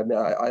puzzle there. I mean,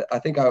 I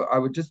think I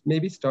would just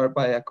maybe start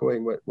by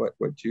echoing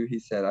what Jie-ae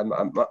said. I'm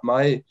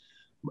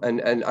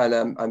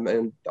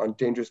on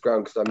dangerous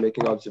ground because I'm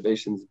making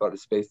observations about a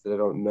space that I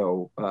don't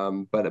know.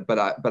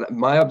 But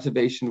my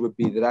observation would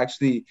be that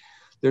actually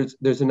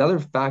there's another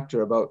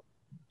factor about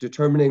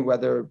determining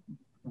whether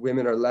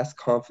women are less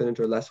confident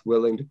or less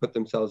willing to put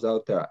themselves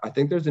out there. I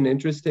think there's an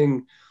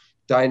interesting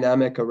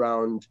dynamic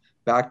around,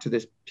 back to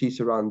this piece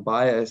around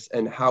bias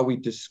and how we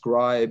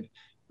describe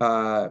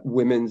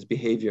women's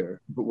behavior,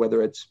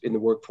 whether it's in the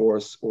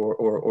workforce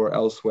or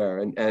elsewhere.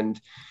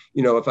 And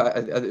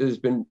there's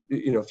been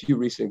a few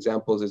recent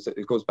examples.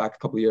 It goes back a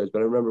couple of years, but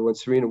I remember when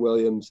Serena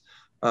Williams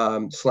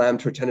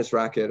slammed her tennis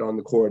racket on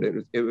the court.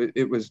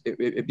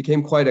 It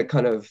became quite a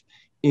kind of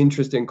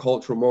interesting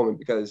cultural moment,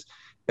 because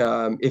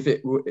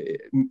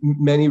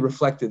many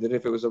reflected that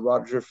if it was a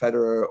Roger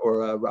Federer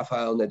or a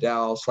Rafael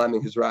Nadal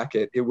slamming his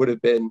racket, it would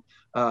have been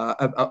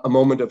a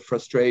moment of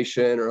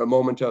frustration or a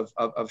moment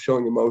of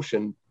showing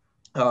emotion.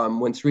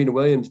 When Serena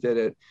Williams did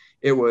it,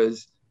 it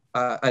was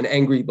an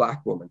angry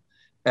Black woman,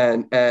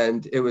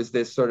 and it was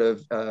this sort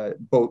of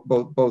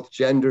both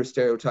gender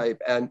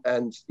stereotype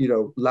and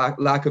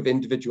lack of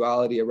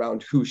individuality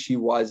around who she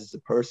was as a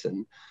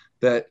person,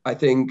 that I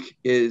think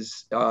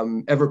is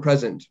ever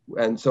present.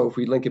 And so if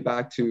we link it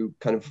back to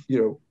kind of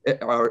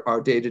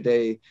our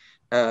day-to-day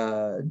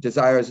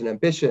desires and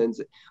ambitions,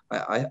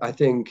 I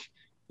think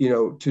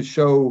to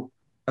show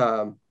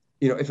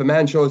if a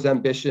man shows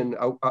ambition,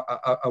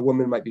 a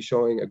woman might be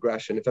showing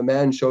aggression. If a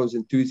man shows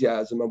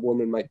enthusiasm, a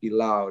woman might be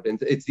loud.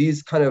 And it's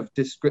these kind of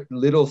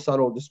little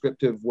subtle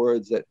descriptive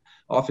words that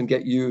often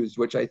get used,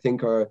 which I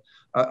think are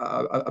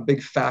a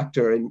big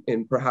factor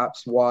in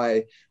perhaps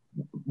why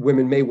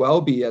women may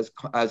well be as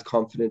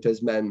confident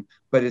as men,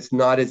 but it's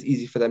not as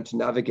easy for them to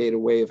navigate a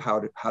way of how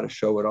to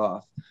show it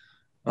off.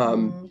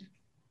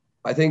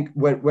 I think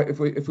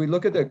if we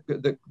look at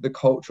the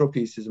cultural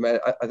pieces, man,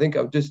 I think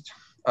I'm just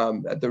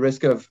at the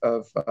risk of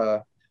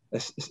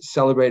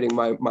celebrating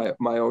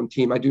my own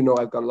team. I do know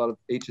I've got a lot of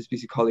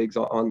HSBC colleagues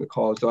on the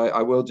call, so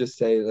I will just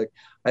say, like,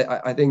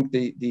 I think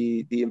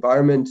the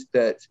environment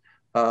that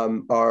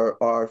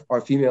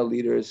our female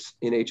leaders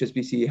in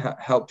HSBC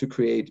help to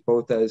create,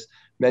 both as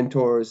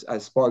mentors,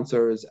 as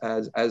sponsors,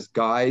 as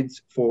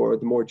guides for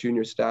the more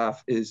junior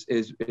staff, is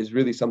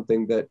really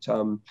something that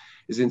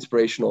is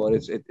inspirational, and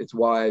it's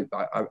why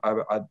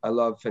I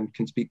love and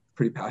can speak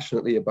pretty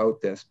passionately about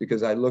this,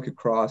 because I look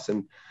across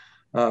and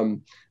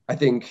I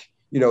think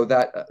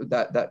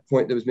that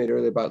point that was made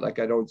earlier about, like,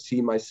 I don't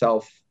see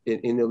myself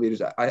in the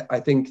leaders. I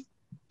think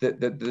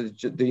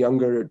the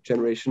younger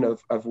generation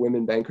of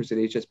women bankers at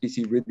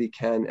HSBC really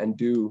can and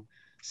do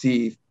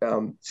see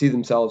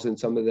themselves in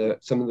some of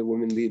the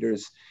women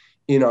leaders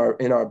in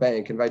our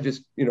bank. And if I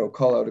just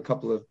call out a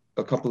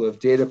couple of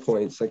data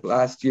points, like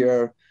last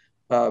year,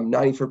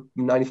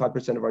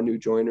 95% of our new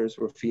joiners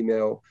were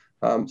female,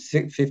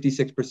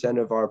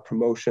 56% of our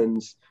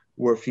promotions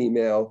were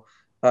female,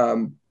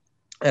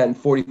 and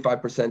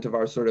 45% of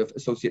our sort of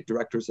associate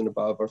directors and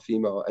above are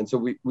female. And so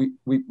we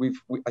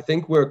I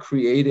think we're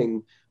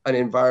creating an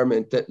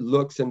environment that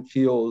looks and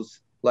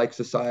feels like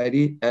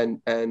society,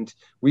 and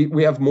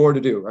we have more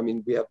to do. I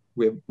mean, we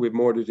have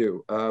more to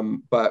do.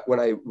 But when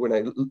I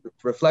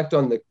reflect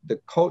on the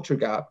culture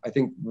gap, I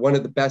think one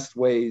of the best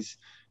ways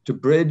to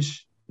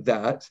bridge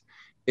that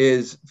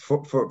is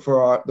for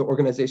the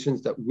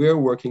organizations that we're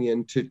working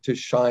in to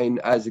shine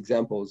as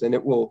examples. And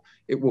it will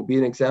be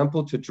an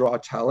example to draw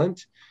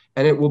talent,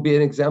 and it will be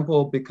an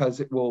example because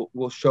it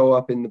will show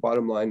up in the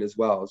bottom line as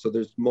well. So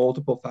there's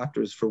multiple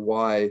factors for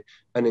why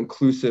an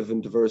inclusive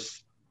and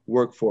diverse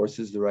workforce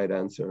is the right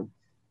answer.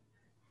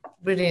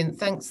 Brilliant.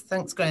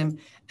 Thanks, Graham.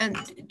 And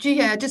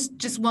Jie-ae, I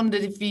just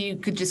wondered if you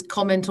could just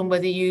comment on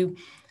whether you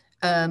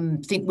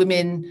think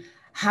women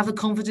have a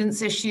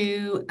confidence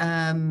issue.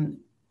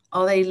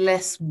 Are they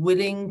less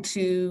willing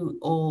to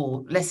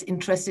or less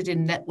interested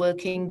in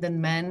networking than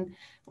men?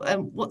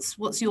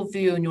 What's your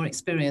view and your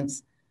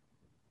experience?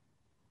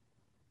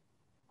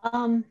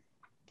 I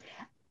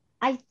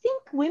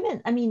think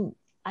women,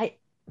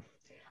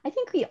 I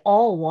think we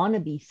all want to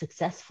be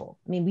successful.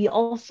 I mean, we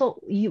all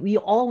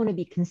want to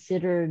be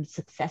considered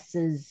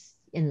successes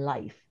in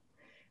life.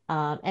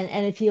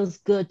 And it feels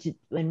good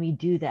when we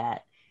do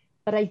that.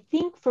 But I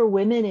think for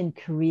women in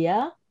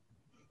Korea,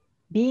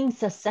 being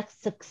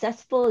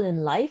successful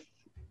in life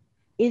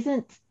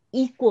isn't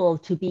equal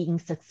to being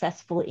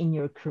successful in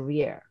your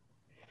career.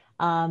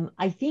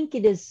 I think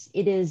it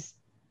is,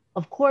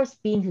 of course,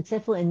 being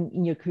successful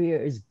in your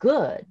career is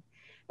good,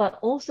 but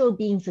also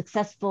being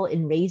successful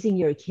in raising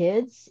your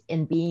kids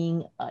and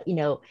being,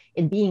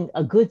 in being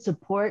a good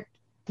supporting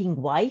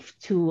wife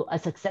to a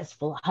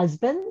successful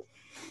husband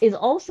is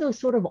also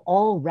sort of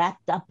all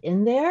wrapped up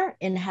in there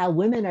in how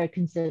women are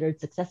considered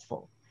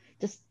successful.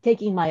 Just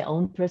taking my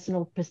own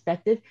personal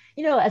perspective,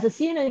 as a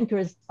CNN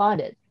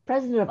correspondent,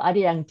 president of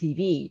Arirang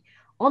TV,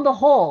 on the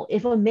whole,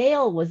 if a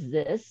male was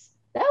this,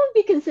 that would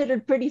be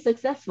considered pretty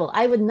successful.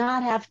 I would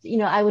not have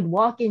to, I would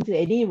walk into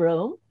any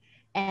room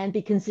and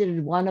be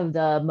considered one of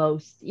the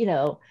most,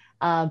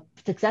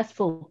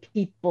 successful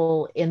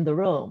people in the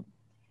room.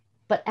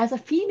 But as a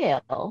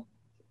female,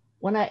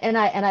 I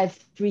have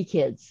 3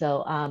 kids,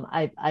 so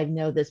I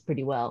know this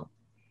pretty well.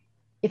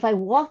 If I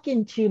walk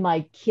into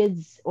my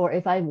kids, or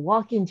if I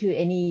walk into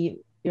any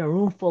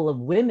room full of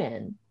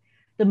women,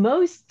 the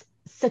most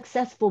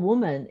successful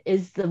woman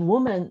is the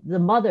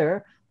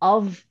mother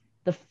of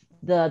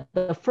the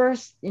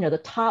first,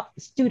 the top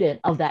student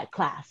of that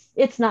class.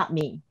 It's not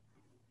me.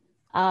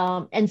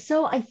 And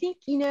so I think,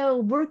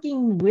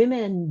 working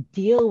women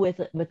deal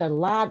with a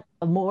lot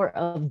more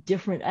of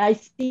different, I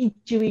see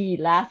Jie-ae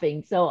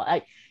laughing, so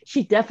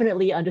she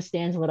definitely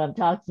understands what I'm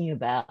talking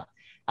about.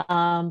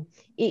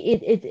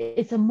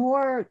 It's a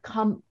more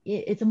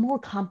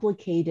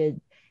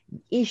complicated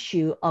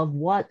issue of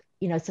what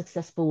a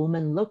successful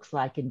woman looks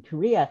like in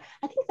Korea.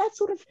 I think that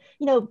sort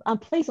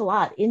of plays a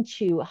lot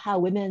into how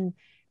women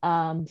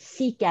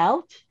seek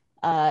out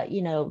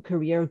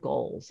career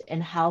goals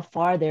and how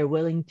far they're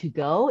willing to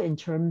go in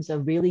terms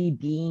of really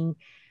being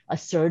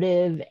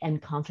assertive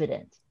and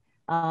confident.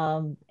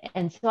 And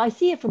so I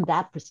see it from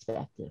that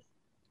perspective.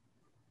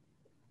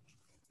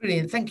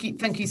 Brilliant.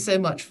 Thank you so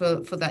much for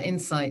that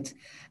insight.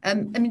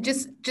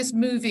 Just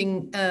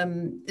moving a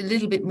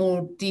little bit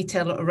more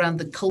detail around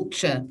the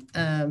culture,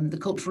 the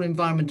cultural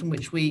environment in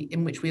which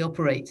we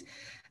operate.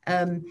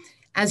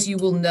 As you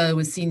will know,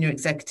 as senior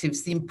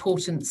executives, the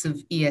importance of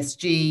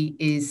ESG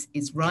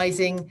is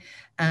rising.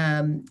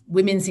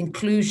 Women's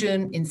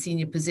inclusion in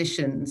senior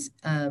positions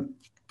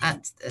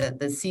at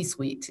the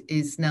C-suite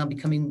is now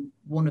becoming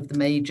one of the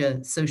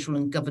major social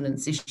and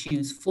governance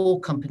issues for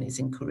companies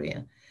in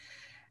Korea.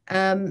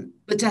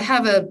 But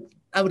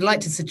I would like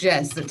to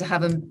suggest that to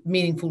have a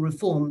meaningful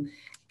reform,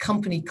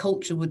 company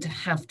culture would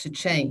have to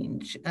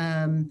change,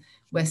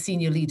 where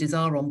senior leaders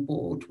are on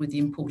board with the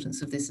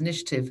importance of this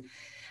initiative.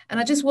 And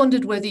I just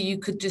wondered whether you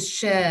could just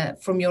share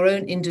from your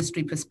own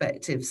industry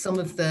perspective some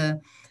of the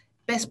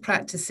best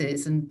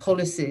practices and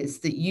policies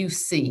that you've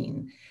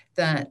seen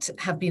that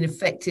have been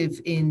effective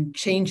in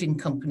changing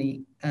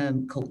company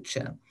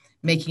culture,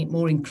 making it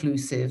more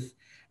inclusive,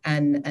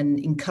 and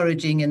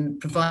encouraging and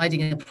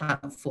providing a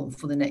platform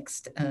for the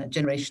next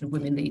generation of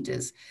women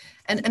leaders.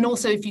 And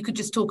also, if you could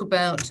just talk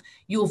about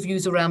your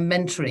views around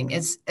mentoring.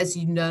 As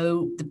you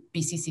know, the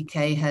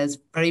BCCK has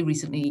very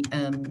recently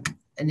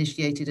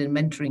initiated a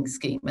mentoring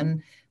scheme,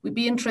 and we'd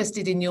be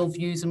interested in your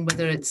views on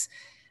whether it's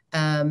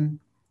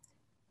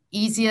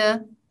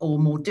easier or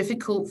more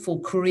difficult for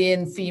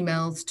Korean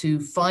females to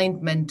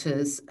find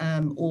mentors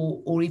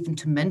or even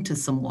to mentor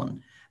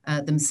someone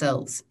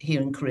themselves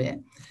here in Korea.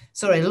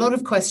 Sorry, a lot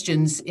of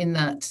questions in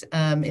that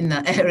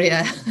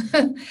area.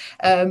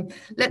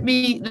 Let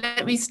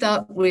me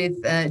start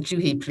with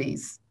Jie-ae,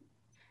 please.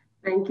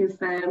 Thank you,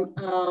 Sam.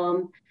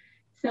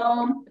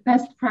 So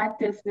best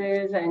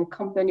practices and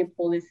company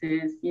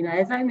policies,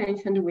 as I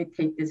mentioned, we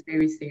take this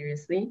very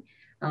seriously.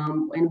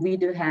 And we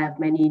do have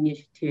many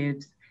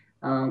initiatives,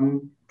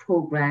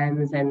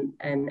 programs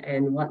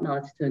and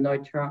whatnot to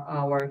nurture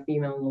our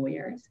female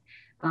lawyers.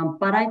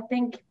 But I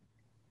think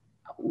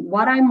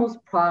what I'm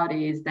most proud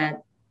is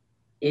that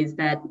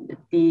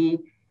the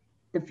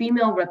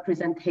female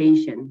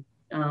representation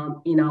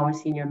in our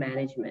senior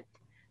management.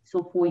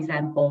 So for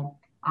example,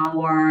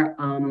 our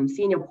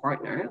senior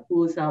partner,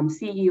 who's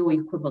CEO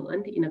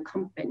equivalent in a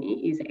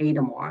company, is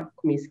Adamar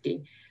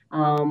Komisky.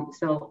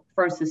 So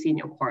first, the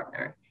senior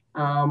partner.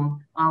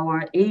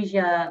 Our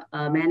Asia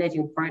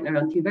managing partner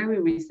until very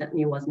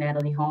recently was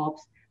Natalie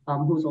Hobbs,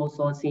 who's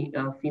also a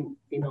senior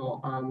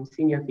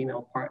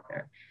female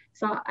partner.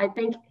 So I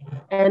think,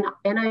 and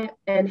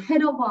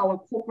head of our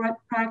corporate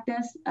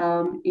practice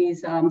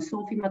is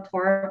Sophie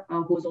Matar,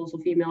 who's also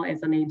female,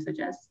 as the name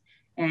suggests,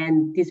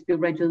 and dispute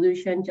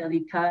resolution,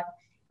 Jalika.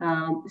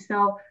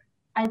 So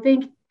I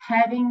think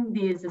having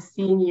these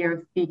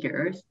senior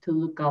figures to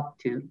look up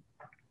to,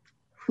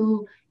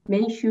 who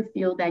makes you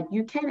feel that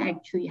you can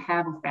actually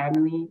have a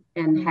family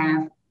and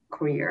have a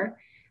career,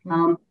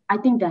 I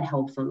think that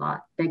helps a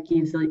lot. That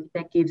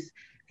gives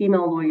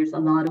female lawyers a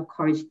lot of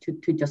courage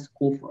to just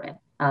go for it.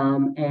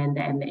 And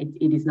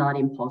it is not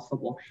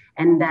impossible,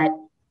 and that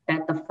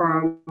the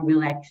firm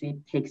will actually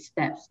take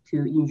steps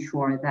to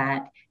ensure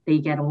that they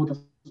get all the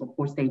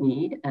supports they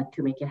need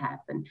to make it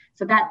happen.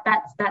 So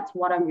that's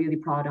what I'm really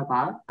proud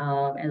about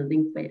at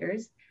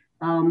Linklaters.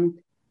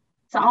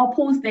 So I'll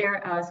pause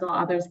there so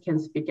others can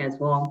speak as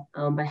well,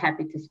 but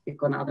happy to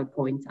speak on other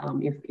points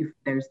if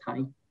there's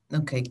time.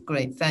 Okay,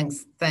 great,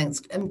 thanks.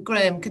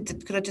 Graham,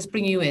 could I just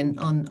bring you in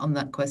on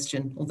that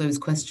question, or those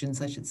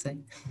questions, I should say?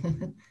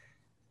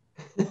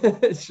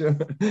 Sure.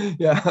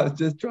 Yeah, I was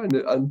just trying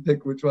to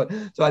unpick which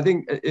one. So I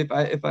think if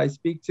I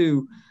speak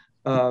to,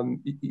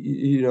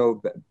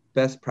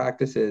 best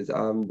practices,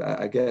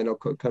 again, I'll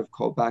kind of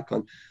call back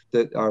on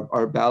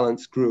our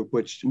balance group,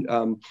 which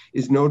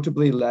is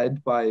notably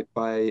led by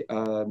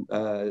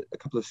a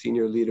couple of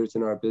senior leaders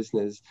in our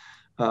business.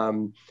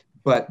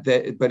 But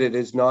it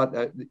is not,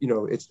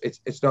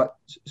 it's not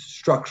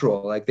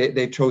structural. Like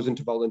they've chosen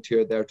to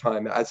volunteer their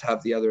time, as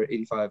have the other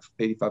 85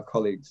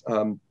 colleagues.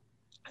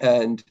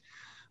 And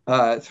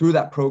through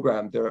that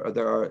program, there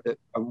are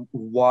a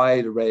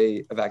wide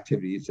array of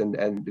activities,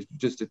 and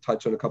just to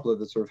touch on a couple of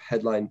the sort of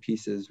headline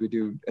pieces, we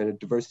do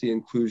diversity,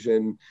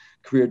 inclusion,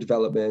 career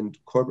development,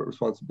 corporate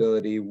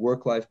responsibility,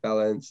 work-life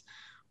balance,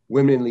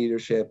 women in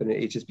leadership, and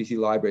an HSBC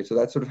library. So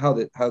that's sort of how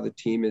the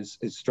team is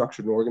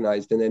structured and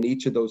organized, and then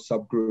each of those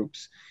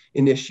subgroups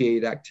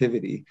initiate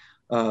activity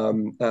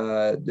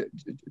to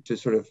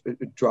sort of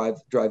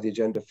drive the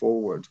agenda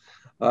forward.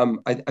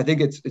 I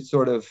think it's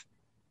sort of,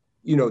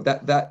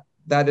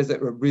 that is a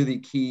really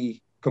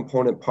key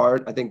component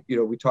part. I think,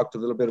 we talked a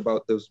little bit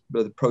about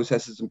the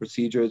processes and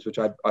procedures, which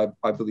I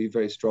believe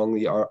very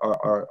strongly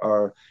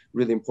are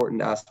really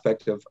important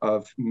aspect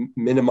of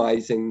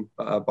minimizing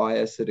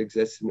bias that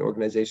exists in the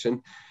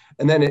organization.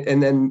 And then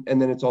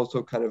it's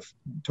also kind of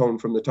toned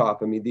from the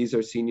top. I mean, these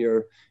are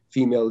senior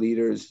female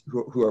leaders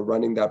who are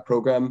running that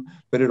program,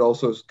 but it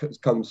also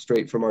comes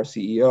straight from our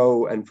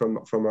CEO and from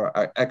our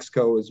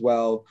exco as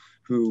well,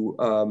 who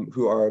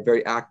are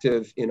very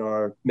active in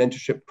our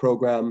mentorship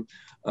program.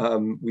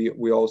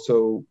 We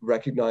also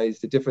recognize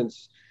the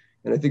difference,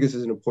 and I think this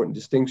is an important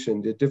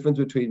distinction, the difference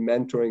between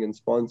mentoring and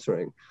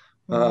sponsoring.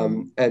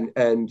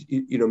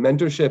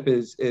 Mentorship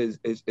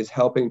is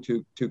helping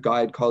to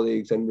guide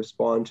colleagues and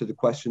respond to the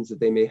questions that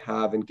they may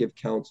have and give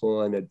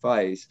counsel and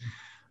advice.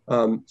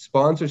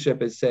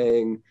 Sponsorship is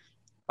saying,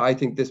 I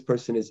think this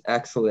person is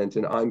excellent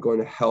and I'm going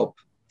to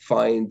help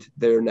find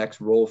their next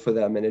role for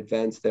them and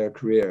advance their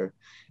career.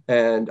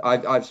 And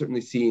I've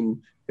certainly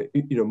seen,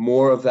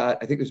 more of that.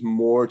 I think there's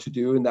more to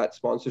do in that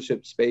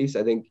sponsorship space.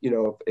 I think,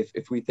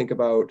 if we think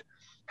about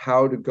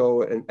how to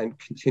go and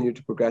continue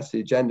to progress the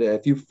agenda,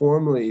 if you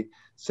formally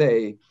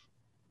say,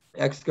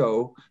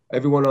 Exco,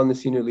 everyone on the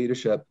senior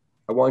leadership,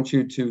 I want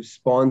you to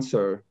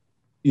sponsor,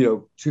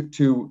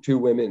 two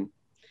women.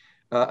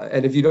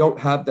 And if you don't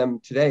have them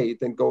today,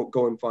 then go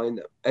and find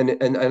them.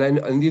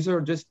 And these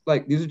are just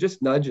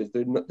nudges.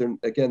 They're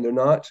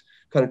not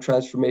kind of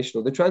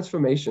transformational. The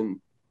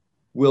transformation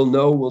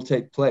will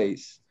take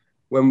place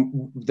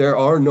when there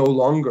are no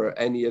longer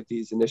any of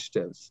these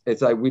initiatives.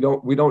 It's like we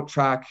don't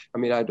track. I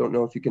mean, I don't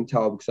know if you can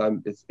tell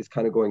because it's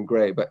kind of going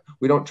gray, but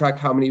we don't track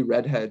how many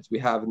redheads we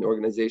have in the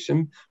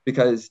organization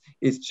because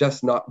it's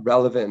just not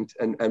relevant.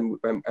 And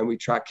we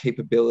track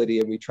capability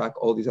and we track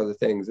all these other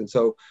things. And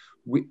so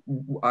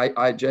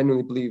I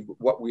genuinely believe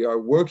what we are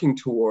working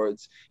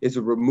towards is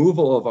a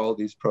removal of all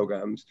these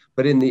programs.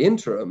 But in the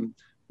interim,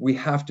 we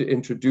have to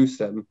introduce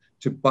them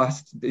to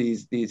bust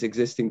these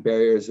existing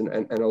barriers and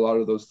a lot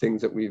of those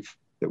things that we've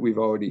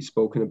already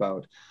spoken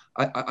about.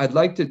 I'd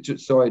like to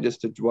just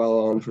to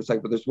dwell on for a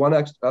second, but there's one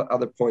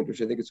other point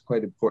which I think is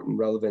quite important,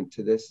 relevant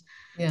to this.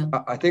 Yeah.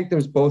 I think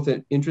there's both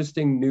an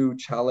interesting new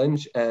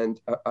challenge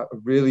and a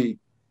really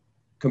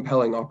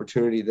compelling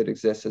opportunity that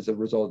exists as a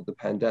result of the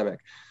pandemic.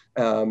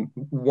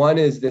 One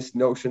is this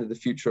notion of the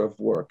future of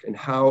work and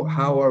how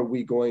are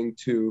we going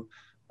to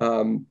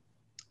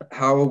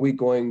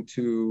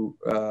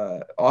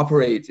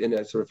operate in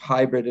a sort of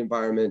hybrid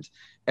environment?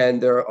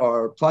 And there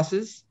are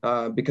pluses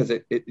because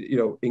it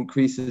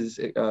increases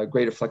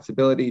greater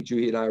flexibility.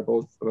 Jie-ae and I are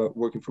both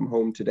working from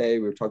home today.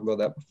 We were talking about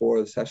that before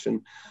the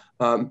session.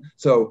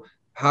 So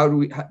how do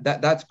we?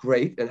 That's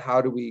great. And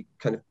how do we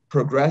kind of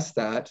progress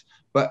that?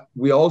 But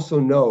we also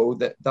know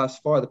that thus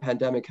far the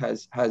pandemic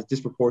has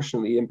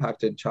disproportionately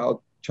impacted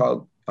child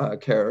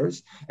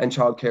carers, and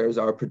child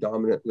carers are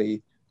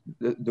predominantly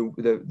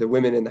the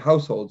women in the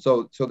household.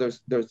 So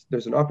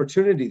there's an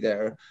opportunity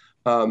there,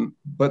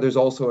 but there's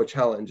also a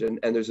challenge, and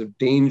there's a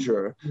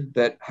danger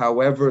that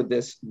however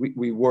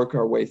we work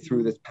our way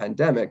through this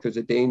pandemic, there's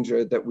a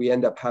danger that we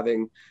end up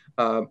having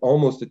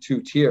almost a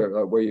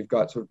two-tier where you've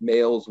got sort of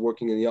males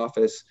working in the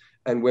office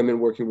and women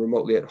working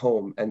remotely at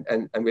home, and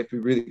we have to be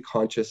really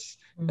conscious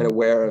and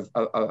aware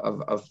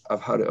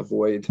of how to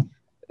avoid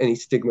any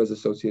stigmas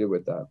associated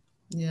with that.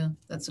 Yeah,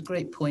 that's a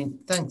great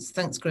point.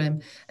 Thanks,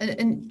 Graham.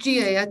 And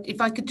Jie-ae,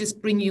 if I could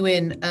just bring you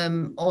in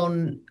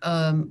on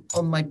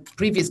my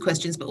previous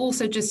questions, but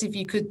also just if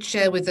you could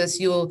share with us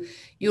your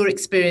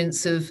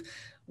experience of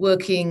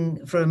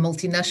working for a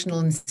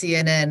multinational in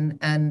CNN,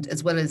 and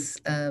as well as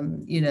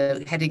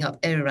heading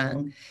up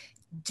Erang.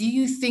 Do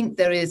you think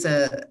there is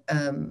a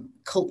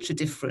culture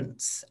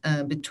difference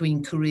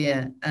between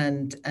Korea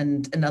and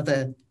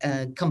other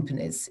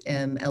companies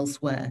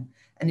elsewhere?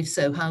 And if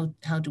so,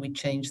 how do we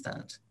change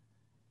that?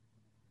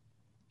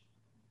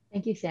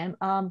 Thank you, Sam.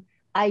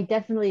 I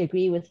definitely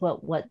agree with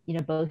what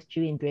both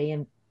Jie and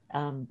Graham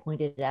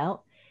pointed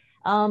out.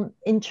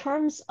 In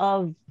terms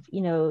of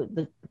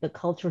the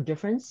cultural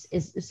difference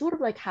is sort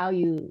of like how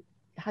you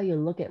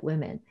look at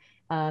women.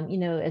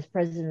 As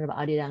president of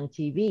Arirang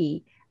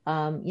TV,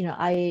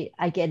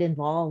 I get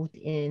involved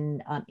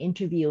in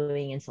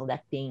interviewing and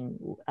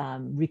selecting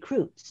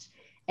recruits,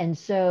 and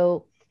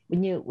so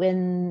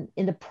when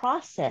in the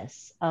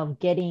process of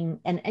getting,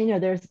 and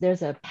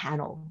there's a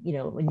panel,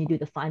 when you do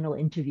the final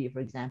interview, for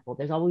example,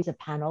 there's always a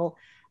panel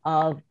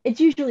of,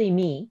 it's usually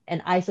me,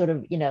 and I sort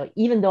of,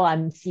 even though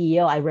I'm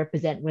CEO, I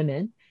represent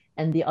women,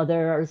 and the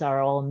others are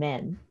all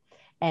men,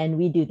 and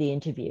we do the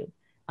interview.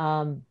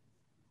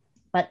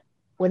 But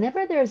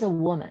whenever there's a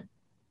woman,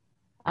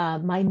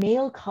 my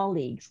male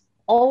colleagues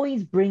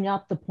always bring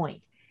up the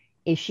point: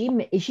 is she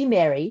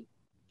married?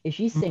 Is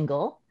she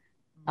single?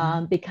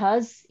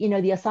 Because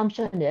the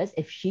assumption is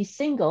if she's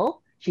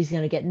single, she's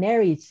going to get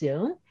married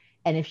soon,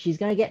 and if she's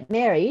going to get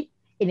married,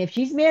 and if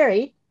she's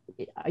married,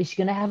 is she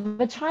going to have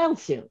a child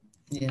soon?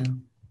 Yeah.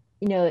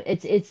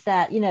 It's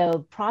that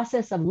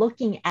process of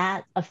looking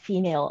at a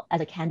female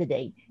as a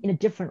candidate in a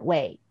different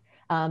way,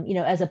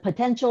 as a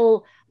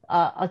potential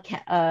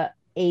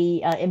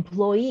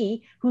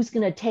employee who's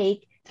going to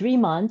take 3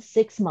 months,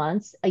 6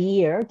 months, a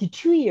year to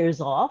 2 years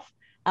off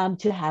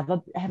to have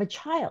a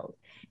child.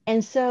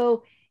 And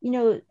so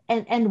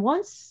and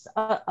once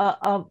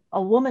a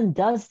woman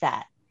does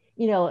that,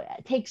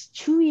 it takes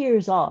 2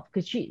 years off,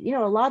 because she,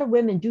 a lot of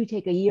women do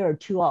take a year or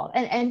two off,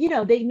 and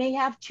they may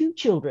have 2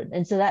 children,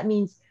 and so that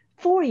means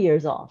 4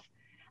 years off,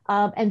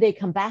 and they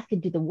come back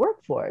into the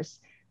workforce.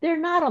 They're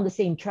not on the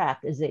same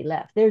track as they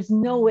left. There's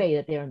no way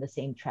that they're on the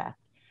same track,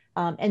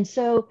 and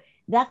so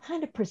that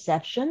kind of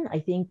perception,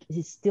 I think,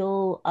 is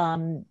still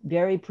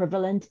very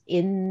prevalent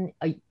in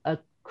a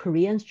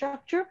Korean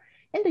structure.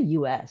 In the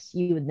US,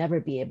 you would never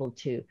be able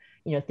to,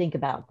 think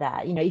about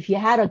that. If you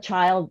had a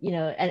child,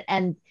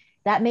 and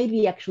that may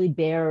be actually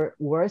bear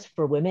worse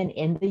for women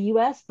in the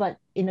US, but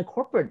in a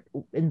corporate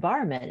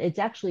environment, it's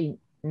actually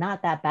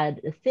not that bad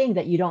a thing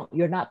that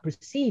you're not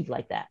perceived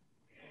like that.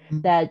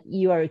 That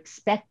you are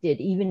expected,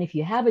 even if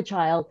you have a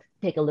child,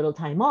 take a little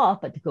time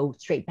off, but to come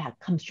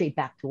straight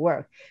back to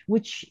work,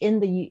 which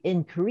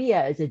in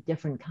Korea is a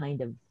different kind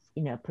of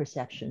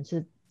perception.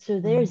 So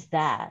there's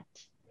that.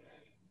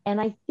 And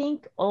I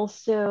think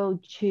also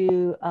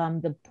to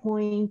the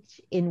point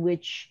in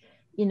which,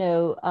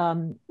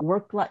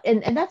 work life,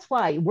 and that's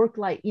why work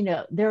life,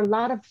 there are a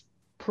lot of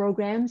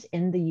programs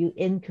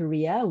in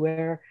Korea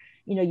where,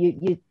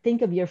 you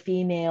think of your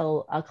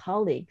female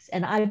colleagues,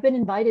 and I've been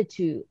invited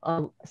to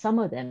some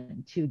of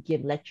them to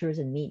give lectures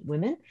and meet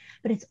women,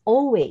 but it's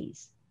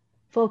always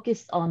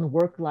focused on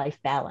work-life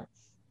balance.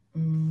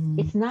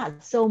 It's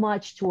not so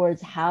much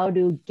towards how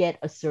to get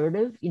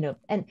assertive,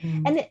 and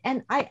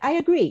I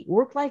agree.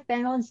 Work-life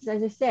balance,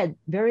 as I said,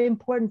 very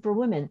important for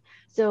women.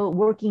 So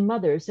working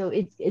mothers. So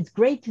it's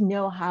great to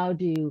know how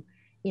to,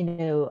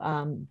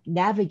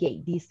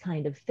 navigate these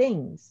kind of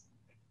things,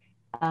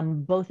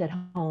 both at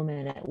home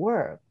and at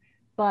work.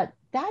 But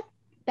that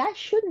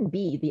shouldn't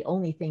be the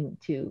only thing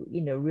to,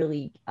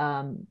 really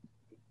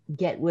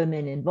get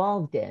women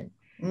involved in.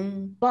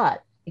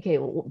 But okay,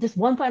 well, just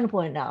one final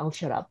point. Now I'll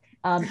shut up.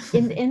 But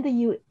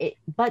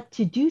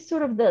to do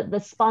sort of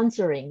the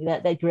sponsoring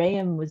that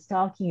Graham was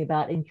talking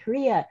about in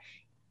Korea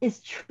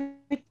is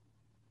tricky.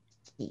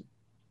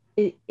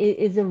 It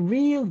is a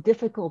real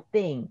difficult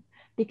thing,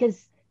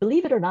 because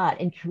believe it or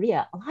not, in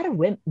Korea, a lot of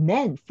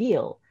men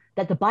feel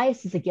that the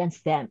bias is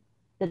against them,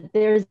 that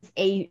there's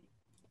a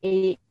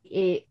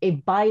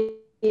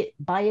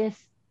bias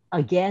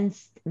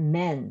against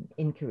men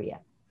in Korea.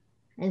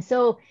 And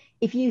so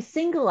if you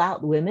single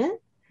out women,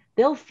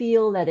 they'll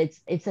feel that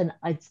it's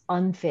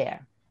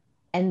unfair,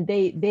 and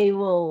they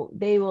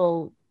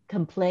will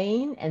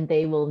complain, and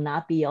they will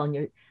not be on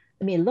your.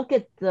 I mean, look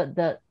at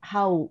the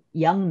how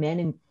young men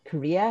in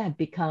Korea have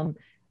become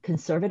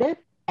conservative,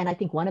 and I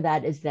think one of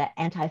that is the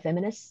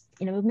anti-feminist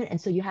movement.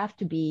 And so you have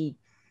to be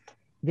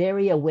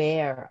very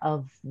aware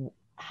of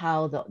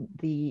how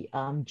the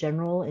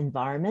general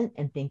environment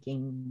and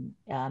thinking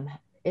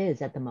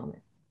is at the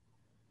moment.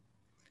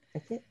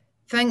 That's it.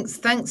 Thanks,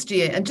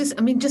 Jie-ae. And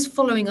just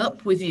following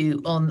up with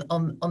you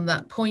on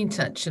that point,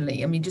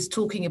 actually. I mean, just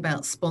talking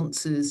about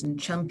sponsors and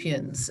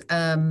champions,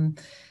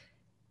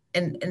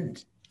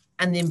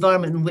 and the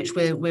environment in which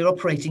we're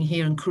operating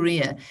here in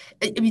Korea.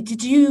 I mean,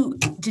 did you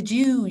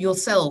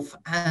yourself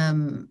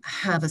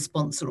have a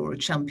sponsor or a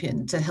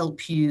champion to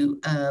help you,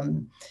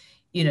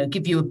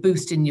 give you a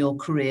boost in your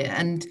career?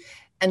 And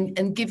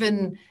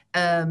given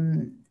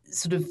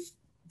sort of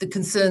the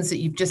concerns that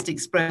you've just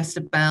expressed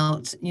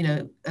about,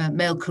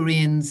 male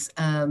Koreans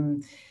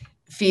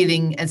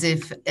feeling as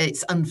if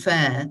it's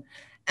unfair,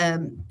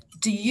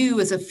 do you,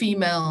 as a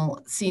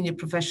female senior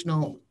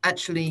professional,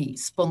 actually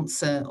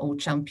sponsor or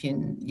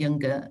champion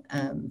younger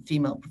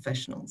female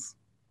professionals?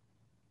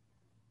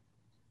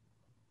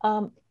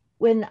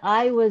 When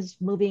I was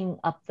moving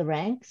up the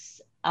ranks,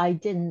 I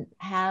didn't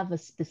have a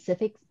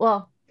specific,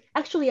 well,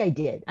 actually I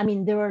did. I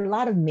mean, there were a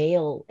lot of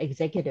male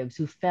executives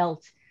who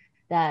felt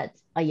that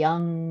a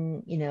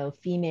young,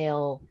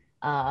 female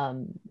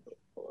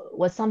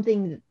was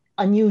something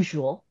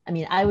unusual. I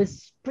mean, I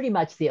was pretty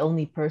much the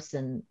only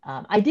person.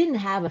 I didn't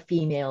have a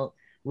female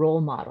role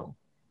model.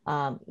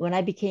 When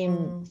I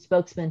became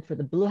spokesman for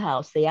the Blue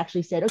House, they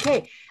actually said,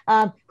 "Okay,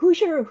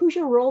 who's your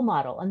role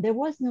model?" And there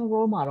was no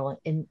role model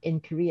in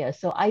Korea,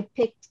 so I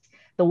picked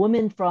the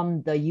woman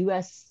from the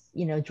U.S.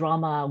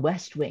 drama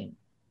West Wing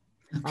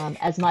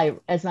as my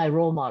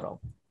role model.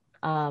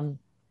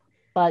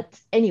 But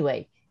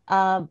anyway.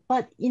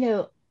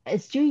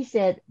 As Jie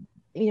said,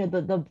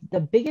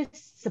 the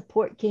biggest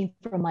support came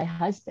from my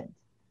husband.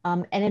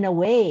 And in a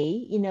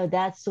way,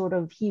 that's sort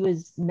of, he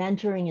was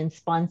mentoring and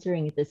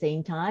sponsoring at the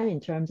same time in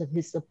terms of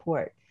his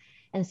support.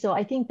 And so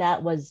I think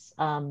that was,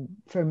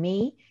 for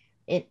me,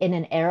 in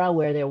an era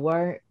where there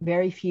were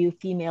very few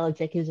female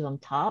executives on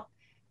top,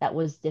 that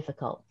was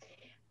difficult.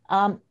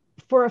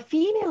 For a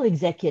female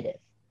executive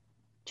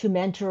to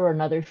mentor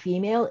another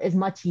female is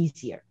much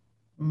easier.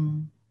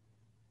 In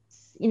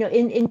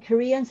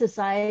Korean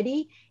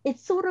society,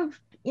 it's sort of,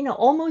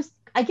 almost,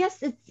 I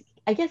guess it's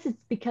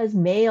because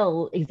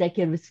male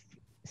executives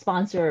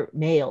sponsor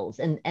males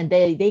and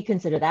they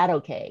consider that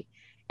okay.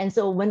 And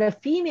so when a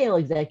female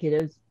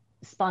executive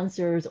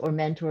sponsors or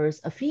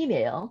mentors a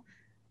female,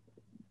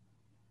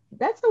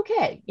 that's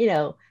okay.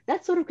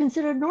 That's sort of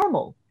considered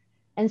normal.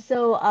 And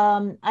so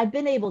I've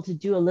been able to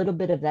do a little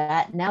bit of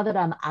that. Now that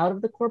I'm out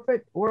of the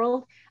corporate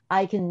world,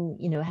 I can,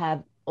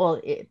 have,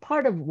 well,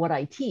 part of what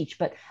I teach,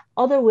 but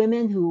other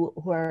women who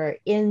are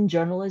in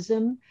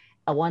journalism,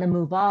 want to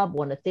move up,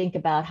 want to think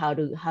about how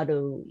to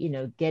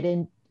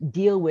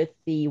deal with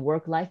the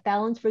work-life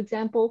balance, for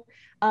example,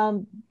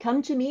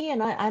 come to me,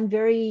 and I'm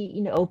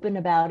very open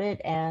about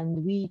it,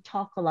 and we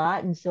talk a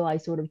lot, and so I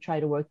sort of try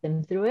to work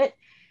them through it.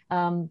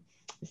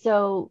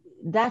 So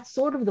that's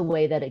sort of the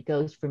way that it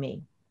goes for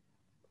me.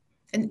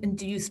 And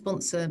do you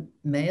sponsor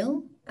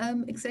male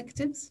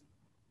executives?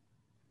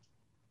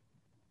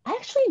 I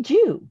actually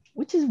do,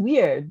 which is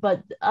weird,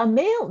 but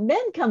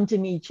men come to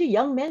me too,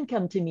 young men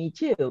come to me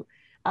too.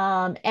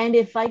 And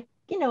if I,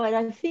 and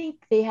I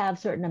think they have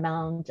certain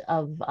amount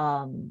of,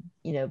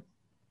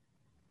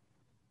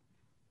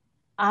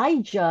 I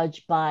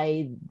judge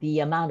by the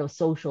amount of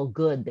social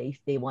good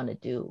they want to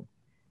do.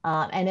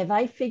 And if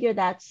I figure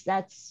that's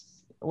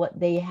what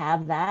they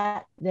have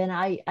then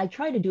I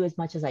try to do as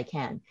much as I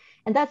can.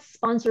 And that's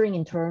sponsoring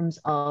in terms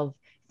of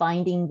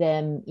finding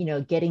them,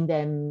 getting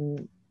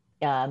them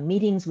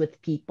meetings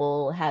with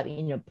people,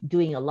 having,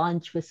 doing a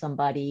lunch with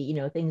somebody,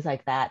 things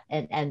like that,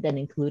 and then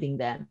including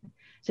them.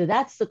 So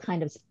that's the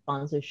kind of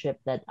sponsorship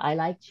that I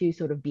like to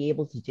sort of be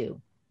able to do.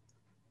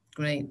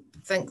 Great,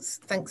 thanks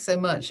so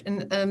much.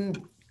 And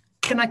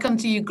can I come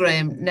to you,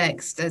 Graham,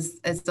 next as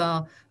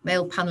our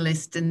male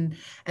panelist, and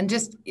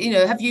just,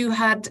 have you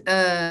had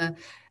a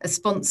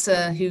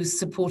sponsor who's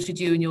supported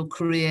you in your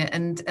career,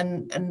 and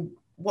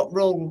what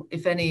role,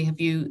 if any, have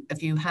you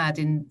had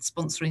in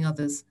sponsoring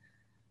others?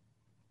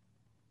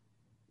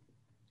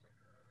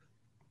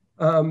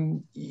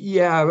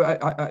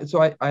 Yeah,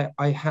 so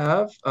I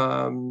have.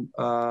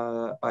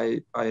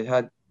 I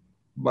had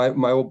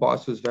my old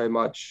boss was very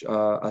much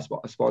a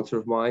sponsor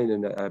of mine,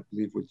 and I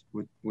believe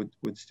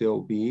would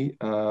still be.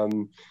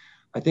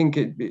 I think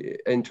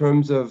in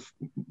terms of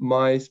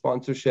my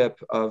sponsorship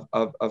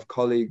of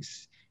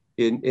colleagues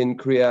in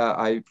Korea,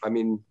 I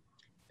mean,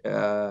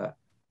 how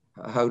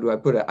do I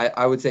put it?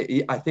 I would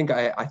say I think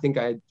I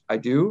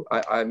do.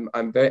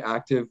 I'm very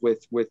active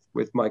with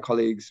my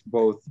colleagues,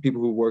 both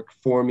people who work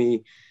for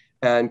me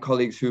and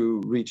colleagues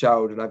who reach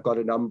out, and I've got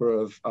a number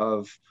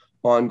of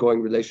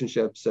ongoing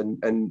relationships,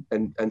 and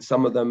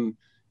some of them,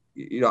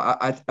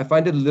 I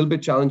find it a little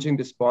bit challenging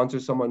to sponsor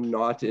someone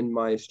not in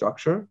my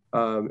structure,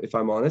 if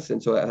I'm honest.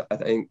 And so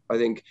I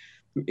think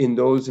in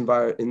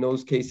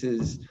those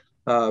cases,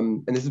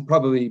 and this is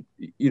probably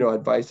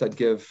advice I'd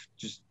give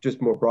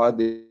just more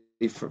broadly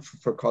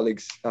for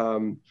colleagues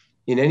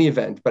in any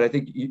event, but I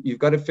think you've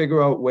got to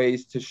figure out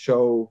ways to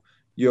show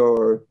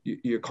your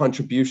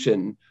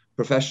contribution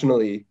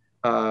professionally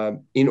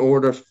in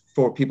order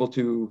for people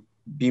to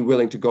be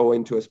willing to go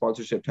into a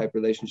sponsorship type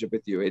relationship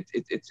with you.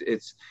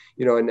 It's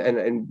you know,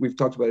 and we've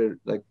talked about it,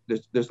 like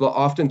there's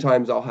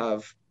oftentimes I'll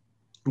have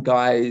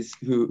guys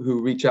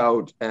who reach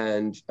out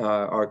and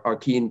are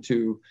keen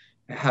to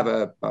have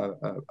a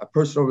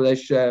personal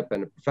relationship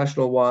and a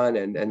professional one,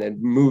 and then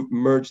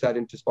merge that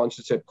into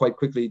sponsorship quite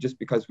quickly, just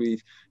because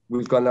we've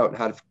gone out and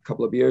had a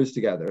couple of beers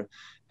together,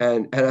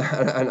 and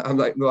I'm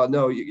like, well,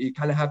 no, you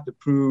kind of have to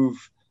prove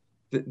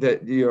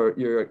that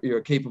you're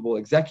a capable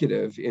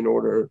executive in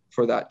order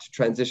for that to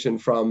transition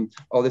from,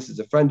 oh, this is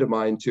a friend of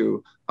mine,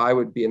 to I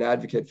would be an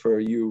advocate for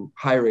you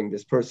hiring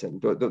this person.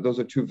 Those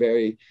are two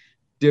very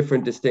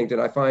different, distinct,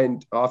 and I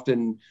find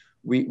often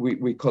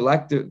we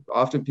collect it,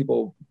 often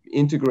people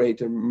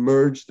integrate and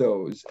merge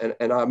those,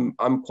 and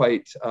I'm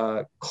quite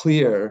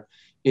clear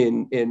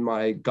in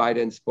my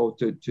guidance both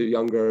to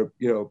younger,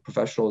 you know,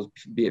 professionals,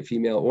 be it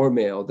female or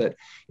male, that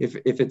if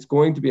it's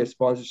going to be a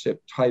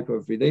sponsorship type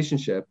of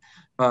relationship,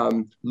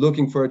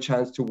 looking for a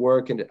chance to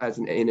work in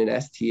an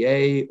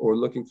STA, or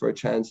looking for a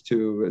chance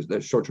to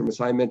a short-term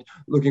assignment,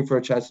 looking for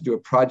a chance to do a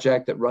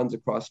project that runs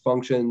across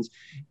functions,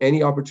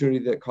 any opportunity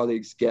that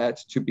colleagues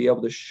get to be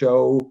able to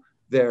show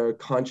their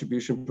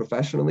contribution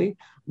professionally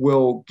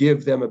will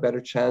give them a better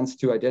chance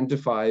to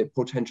identify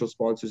potential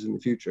sponsors in the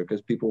future,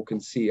 because people can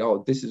see,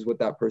 oh, this is what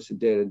that person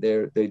did, and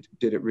they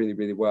did it really,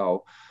 really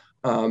well.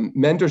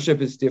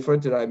 Mentorship is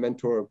different, and I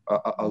mentor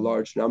a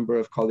large number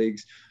of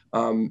colleagues,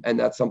 and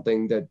that's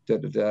something that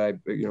I,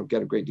 you know,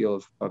 get a great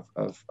deal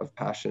of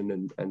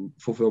passion and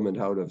fulfillment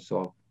out of. So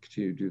I'll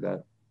continue to do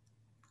that.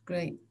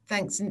 Great,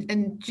 thanks.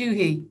 And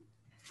Jie-ae,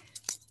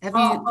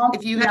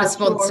 have you had a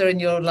sponsor in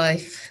your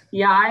life?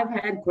 Yeah, I've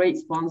had great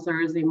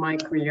sponsors in my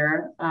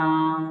career,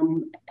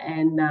 and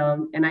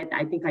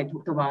I think I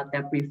talked about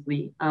that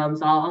briefly. So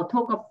I'll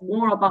talk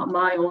more about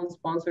my own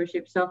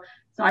sponsorship. So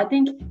I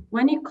think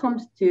when it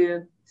comes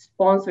to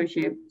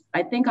sponsorship,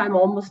 I think I'm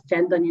almost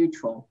gender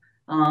neutral,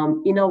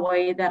 in a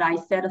way that I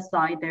set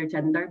aside their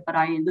gender, but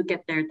I look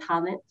at their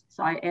talent.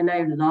 So I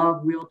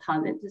love real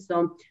talent.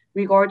 So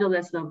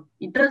regardless of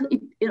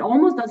it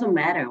almost doesn't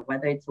matter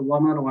whether it's a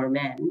woman or a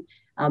man.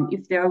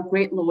 If they're a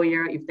great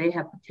lawyer, if they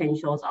have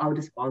potentials, I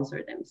would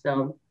sponsor them.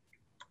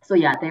 So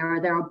yeah,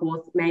 there are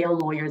both male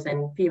lawyers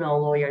and female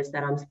lawyers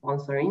that I'm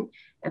sponsoring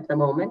at the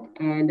moment.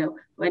 And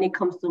when it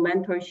comes to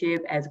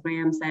mentorship, as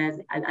Graham says,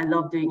 I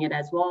love doing it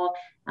as well.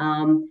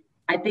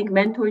 I think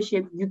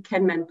mentorship, you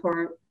can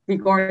mentor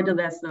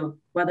regardless of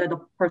whether the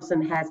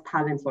person has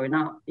talents or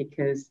not,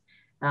 because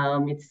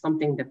it's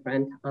something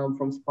different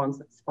from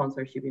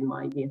sponsorship in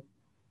my view.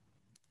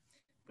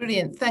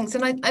 Brilliant, thanks.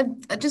 And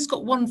I just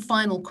got one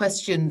final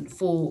question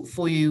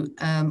for you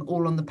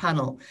all on the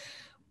panel.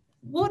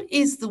 What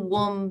is the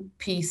one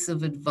piece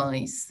of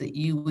advice that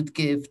you would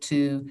give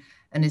to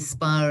an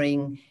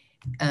aspiring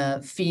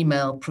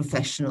female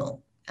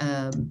professional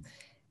to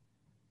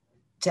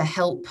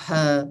help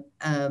her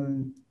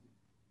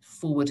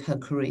forward her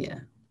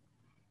career?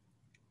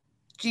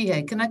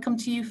 Jie-ae, can I come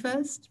to you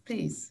first,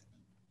 please?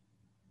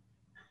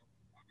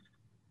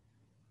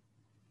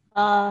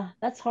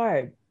 That's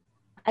hard.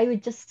 I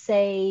would just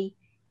say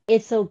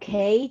it's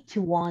okay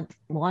to want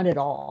it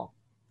all.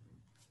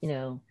 You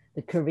know,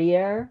 the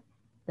career,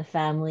 the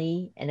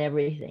family, and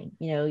everything.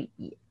 You know,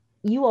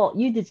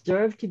 you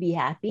deserve to be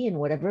happy, and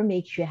whatever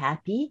makes you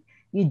happy,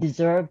 you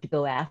deserve to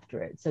go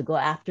after it. So go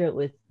after it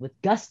with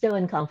gusto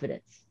and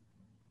confidence.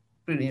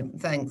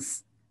 Brilliant,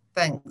 thanks.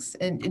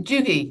 And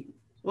Jie-ae,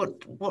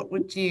 what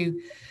would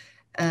you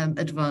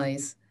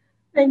advise?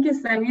 Thank you,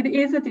 Sam. It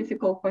is a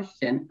difficult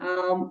question.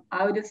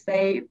 I would just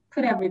say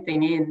put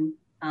everything in.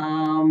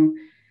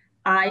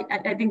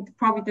 I think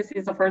probably this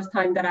is the first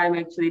time that I'm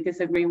actually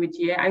disagreeing with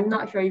Jie-ae. I'm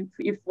not sure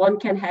if one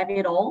can have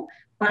it all,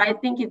 but I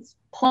think it's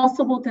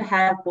possible to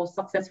have both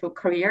successful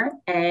career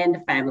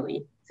and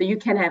family. So you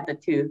can have the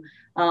two.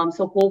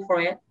 So go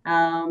for it.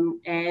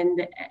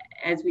 And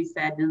as we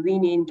said,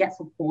 lean in, get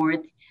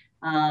support.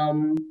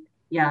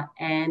 Yeah,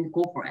 and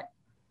go for it.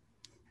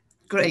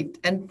 Great.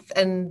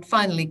 And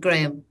finally,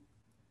 Graham.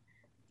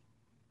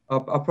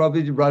 I'll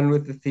probably run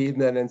with the theme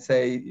then and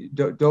say,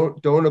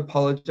 don't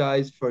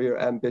apologize for your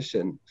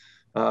ambition.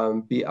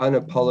 Be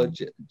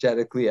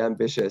unapologetically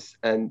ambitious,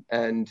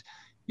 and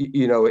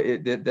you know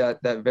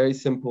that very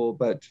simple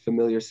but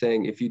familiar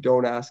saying: if you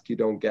don't ask, you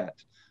don't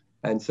get.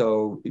 And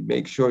so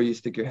make sure you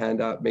stick your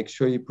hand out, make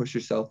sure you push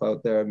yourself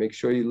out there, make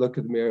sure you look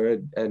in the mirror,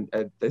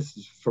 and this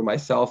is for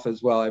myself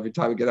as well. Every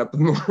time I get up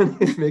in the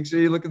morning, make sure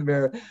you look in the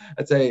mirror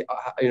and say,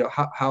 you know,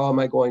 how am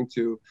I going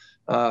to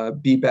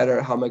be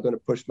better? How am I going to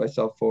push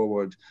myself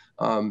forward?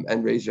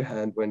 And raise your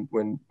hand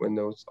when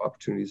those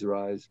opportunities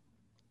arise.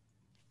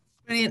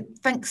 Brilliant.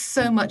 Thanks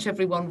so much,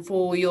 everyone,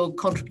 for your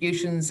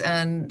contributions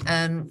and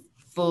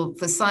for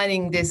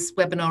signing this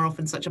webinar off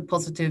in such a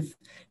positive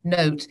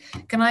note.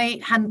 Can I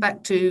hand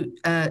back to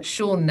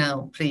Sohn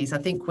now, please? I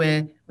think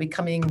we're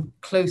coming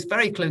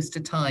very close to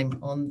time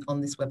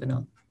on this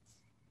webinar.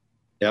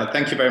 Yeah,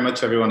 thank you very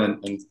much, everyone,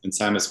 and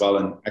Sam as well.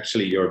 And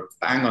actually, you're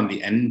bang on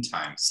the end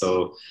time.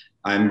 So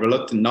I'm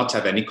reluctant not to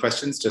have any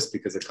questions just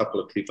because a couple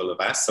of people have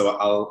asked.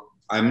 So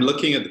I'm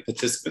looking at the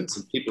participants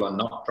and people are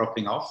not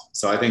dropping off.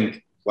 So I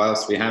think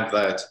whilst we have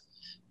that,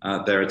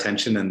 their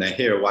attention and they're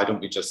here, why don't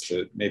we just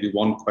maybe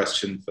one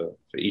question for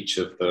each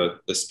of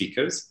the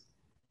speakers.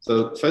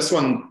 So the first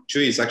one,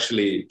 Jie-ae, is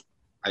actually,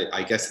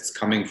 I guess it's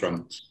coming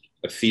from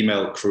a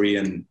female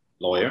Korean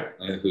lawyer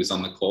who's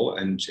on the call.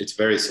 And it's a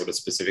very sort of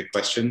specific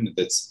question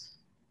that's,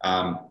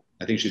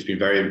 I think she's been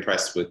very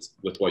impressed with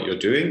what you're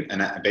doing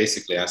and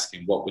basically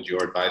asking what would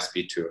your advice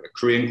be to a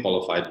Korean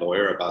qualified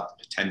lawyer about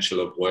the potential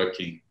of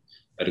working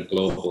at a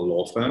global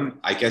law firm.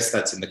 I guess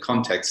that's in the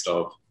context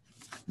of,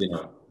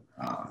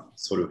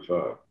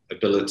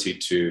 ability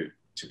to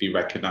be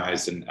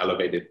recognized and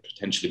elevated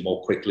potentially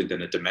more quickly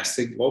than a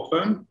domestic law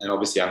firm. And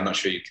obviously, I'm not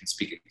sure you can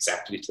speak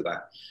exactly to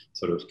that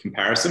sort of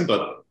comparison,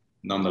 but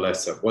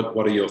nonetheless,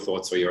 what are your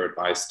thoughts or your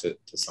advice to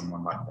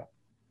someone like that?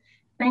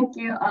 Thank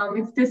you.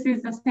 If this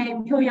is the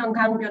same Hyo-young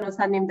Kang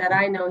변호사님 that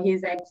I know,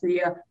 he's actually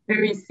a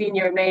very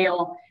senior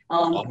male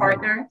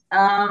partner.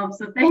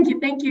 So thank you,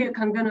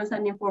 Kang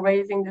변호사님, for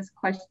raising this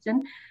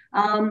question.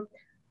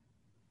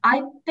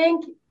 I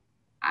think,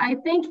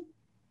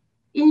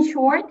 in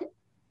short,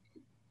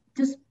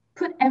 just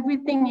put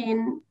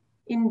everything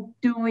in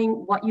doing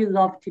what you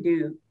love to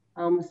do.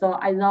 So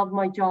I love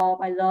my job.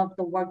 I love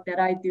the work that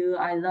I do.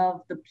 I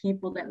love the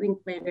people at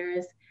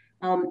Linklaters.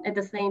 At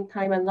the same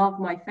time, I love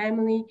my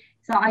family.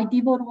 So I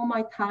devote all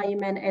my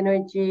time and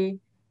energy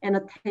and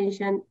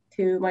attention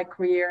to my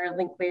career,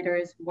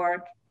 Linklaters,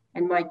 work,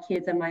 and my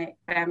kids and my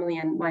family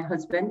and my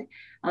husband.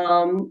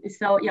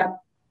 So yeah,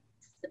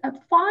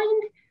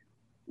 find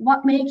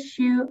what makes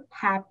you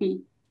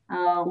happy,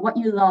 what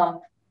you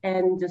love,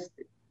 and just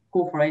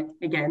go for it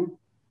again.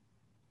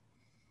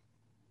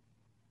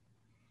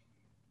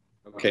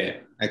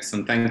 Okay,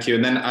 excellent, thank you.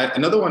 And then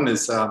another one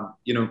is,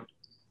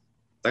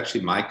 it's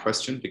actually my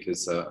question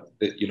because,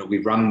 we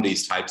run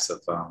these types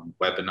of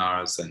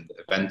webinars and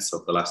events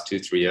over the last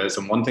 2-3 years.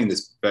 And one thing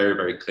that's very,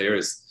 very clear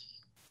is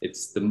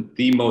it's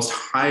the most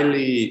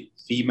highly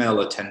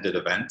female attended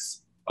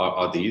events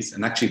are these,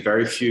 and actually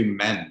very few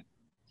men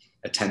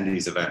attend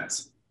these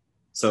events.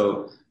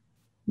 So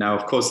now,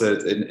 of course,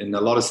 in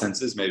a lot of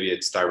senses, maybe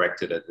it's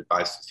directed at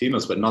advice for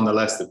females, but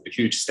nonetheless, the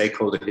huge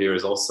stakeholder here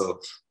is also,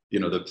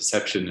 the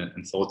perception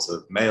and thoughts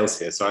of males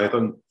here. So I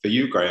think for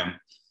you, Graham,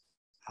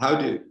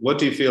 what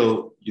do you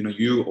feel,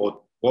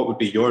 or what would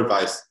be your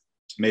advice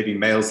to maybe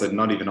males that are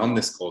not even on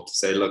this call to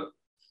say, look,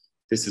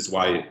 this is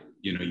why,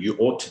 you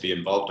ought to be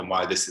involved and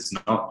why this is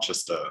not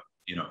just a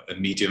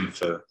medium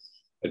for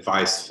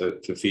advice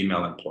for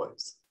female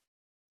employees?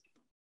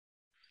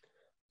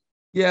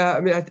 Yeah,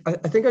 I mean,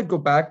 I think I'd go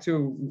back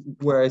to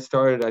where I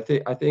started.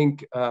 I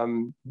think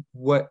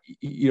what,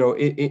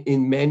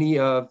 in many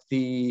of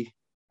the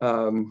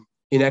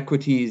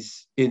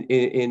inequities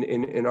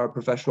in our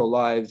professional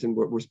lives, and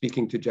we're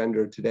speaking to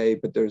gender today,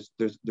 but there's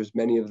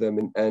many of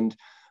them, and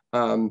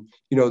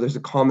there's a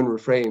common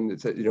refrain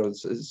that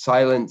says,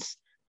 silence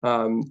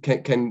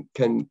can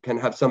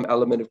have some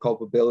element of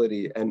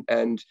culpability,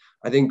 and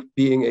I think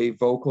being a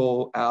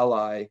vocal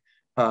ally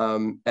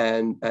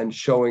and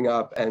showing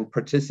up and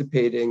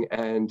participating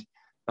and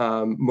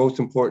most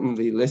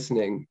importantly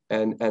listening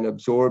and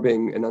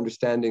absorbing and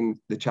understanding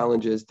the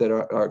challenges that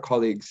our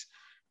colleagues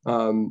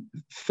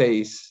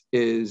face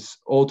is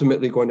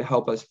ultimately going to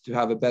help us to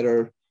have a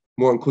better,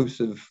 more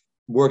inclusive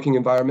working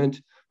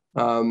environment.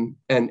 And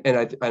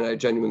I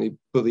genuinely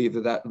believe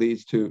that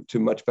leads to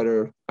much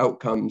better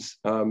outcomes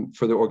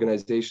for the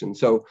organization.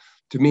 So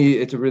to me,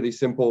 it's a really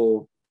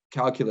simple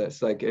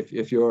calculus. Like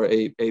if you're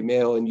a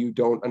male and you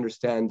don't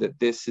understand that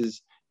this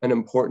is an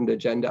important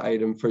agenda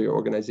item for your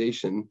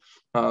organization,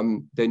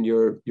 then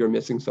you're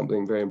missing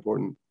something very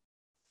important.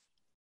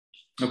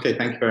 Okay,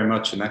 thank you very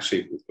much. And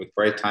actually, with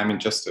great timing,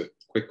 just a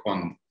quick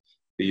one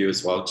for you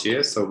as well,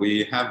 Jie-ae. So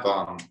we have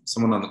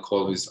someone on the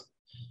call who's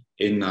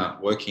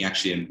working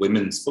actually in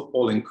women's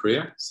football in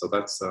Korea. So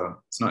that's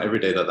it's not every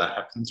day that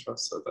happens for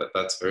us. So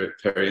that's very,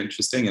 very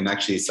interesting. And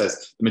actually, he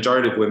says the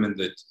majority of women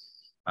that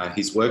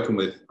he's working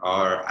with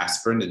are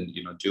aspirant and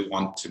do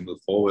want to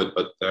move forward,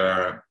 but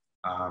they're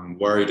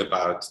worried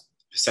about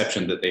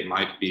perception that they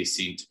might be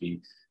seen to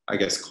be, I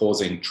guess,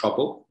 causing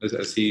trouble,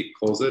 as he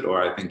calls it,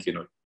 or I think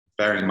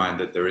bearing in mind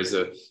that there is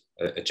a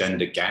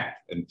gender gap,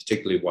 and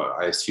particularly what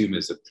I assume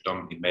is a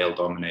predominantly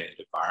male-dominated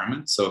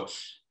environment. So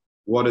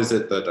what is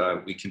it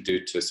that we can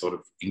do to sort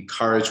of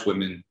encourage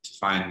women to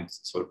find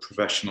sort of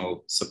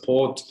professional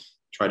support,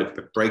 try to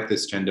break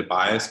this gender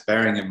bias,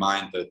 bearing in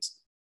mind that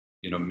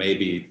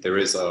maybe there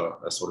is a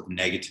sort of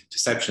negative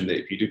perception that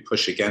if you do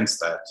push against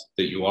that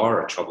you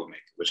are a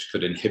troublemaker, which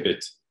could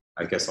inhibit,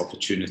 I guess,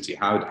 opportunity.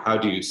 How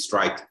do you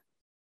strike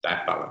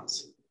that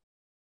balance?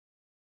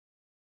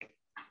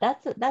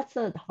 That's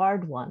a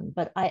hard one,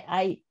 but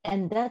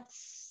and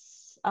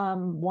that's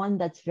one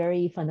that's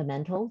very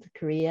fundamental to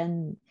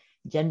Korean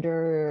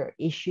gender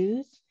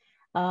issues.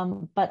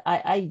 But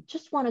I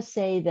just want to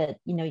say that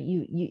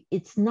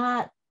it's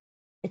not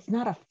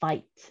a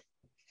fight.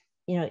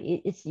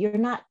 You're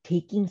not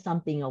taking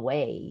something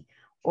away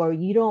or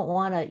you don't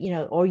want to, you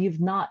know, or you've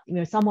not, you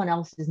know, someone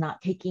else is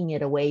not taking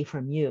it away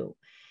from you.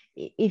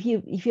 If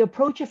you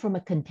approach it from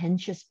a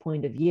contentious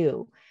point of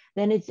view,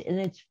 then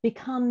it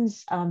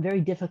becomes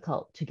very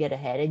difficult to get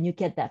ahead, and you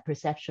get that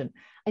perception.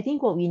 I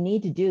think what we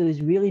need to do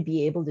is really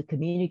be able to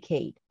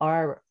communicate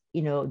our,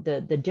 you know,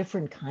 the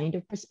different kind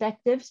of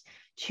perspectives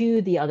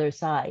to the other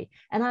side.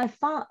 And I've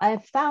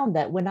found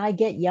that when I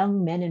get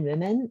young men and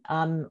women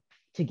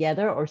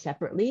together or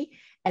separately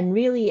and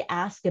really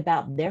ask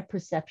about their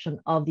perception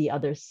of the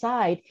other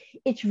side,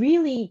 it's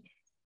really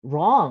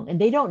wrong,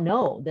 and they don't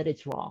know that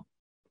it's wrong.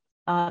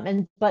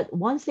 But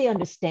once they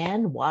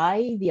understand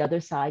why the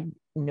other side,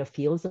 you know,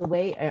 feels the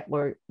way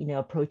or you know,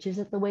 approaches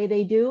it the way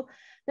they do,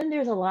 then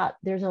there's a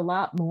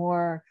lot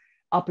more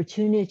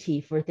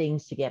opportunity for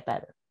things to get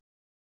better.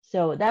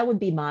 So that would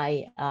be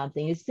my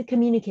thing, is to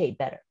communicate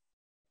better.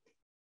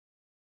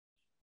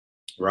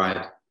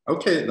 Right.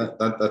 Okay,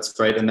 that's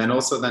great. And then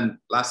also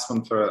last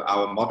one for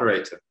our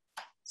moderator.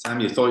 Sam,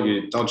 you thought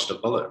you dodged a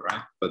bullet,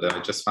 right? But I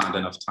just found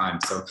enough time.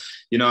 So,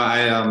 you know,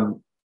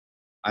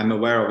 I'm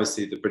aware,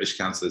 obviously, the British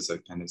Council is a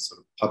kind of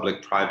sort of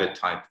public-private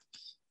type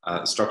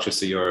structure.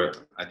 So your,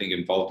 I think,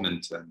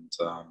 involvement and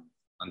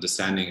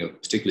understanding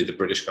of particularly the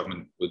British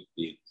government would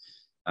be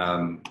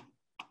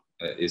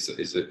is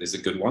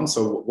a good one.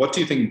 So what do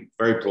you think,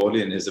 very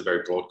broadly, and is a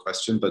very broad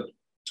question, but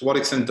to what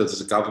extent does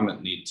the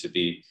government need to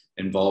be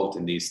involved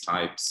in these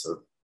types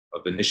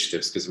of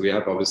initiatives? Because we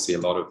have obviously a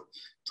lot of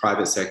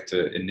private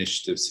sector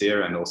initiatives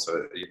here, and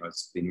also, you know,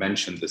 it's been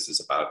mentioned, this is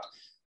about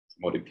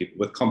promoting people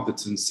with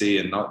competency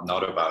and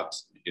not about,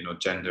 you know,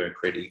 gender and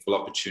creating equal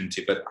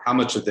opportunity. But how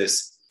much of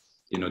this,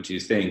 you know, do you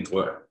think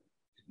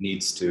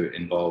needs to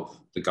involve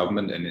the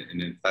government, and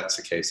if that's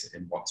the case,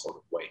 in what sort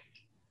of way?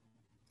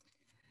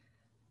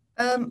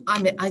 I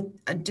mean,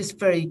 I just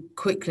very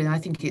quickly, I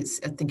think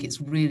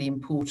it's really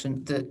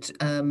important that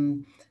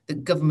the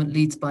government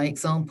leads by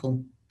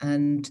example,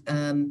 and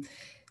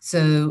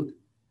so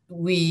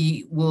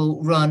we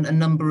will run a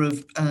number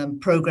of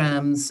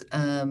programs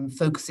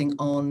focusing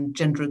on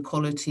gender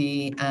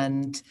equality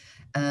and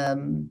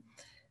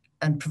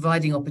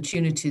providing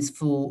opportunities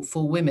for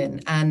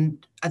women,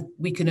 and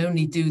we can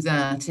only do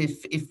that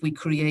if we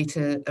create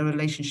a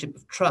relationship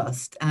of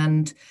trust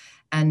and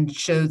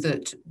show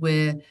that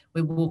we're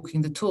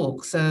walking the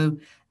talk. So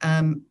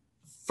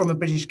from a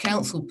British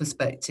Council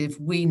perspective,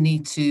 we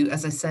need to,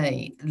 as I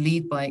say,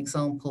 lead by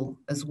example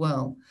as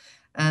well.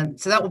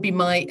 So that would be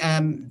my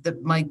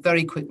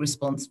very quick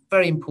response.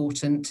 Very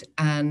important,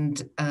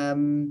 and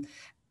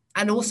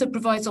also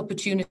provides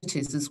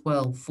opportunities as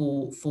well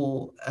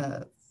for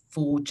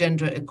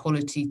gender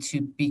equality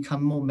to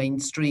become more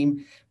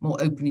mainstream,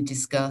 more openly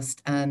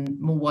discussed, and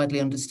more widely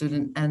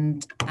understood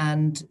and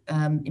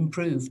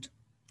improved.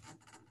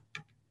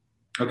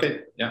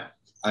 Okay, yeah,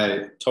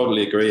 I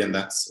totally agree. And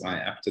that's why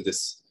after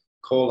this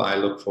call, I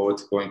look forward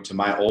to going to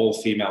my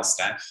all-female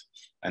staff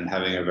and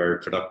having a very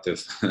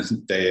productive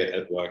day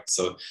at work.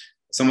 So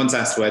someone's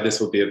asked where this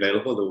will be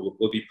available.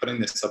 We'll be putting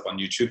this up on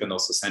YouTube and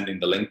also sending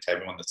the link to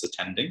everyone that's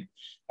attending.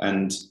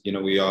 And, you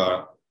know, we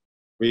are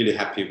really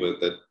happy with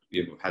that.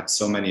 We've had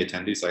so many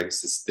attendees. I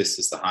guess this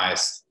is the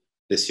highest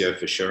this year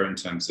for sure in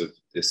terms of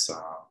this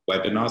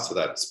webinar. So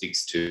that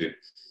speaks to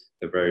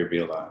the very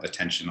real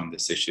attention on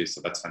this issue.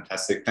 So that's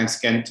fantastic. Thanks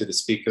again to the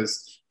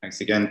speakers. Thanks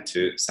again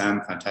to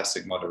Sam,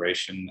 fantastic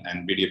moderation,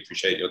 and really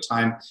appreciate your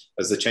time.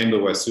 As the Chamber,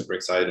 we're super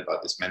excited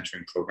about this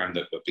mentoring program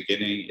that we're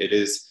beginning. It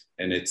is,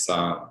 and it's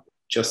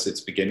just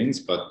its beginnings,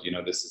 but, you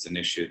know, this is an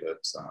issue that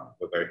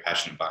we're very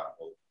passionate about,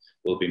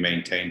 will be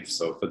maintained.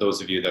 So for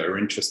those of you that are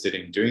interested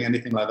in doing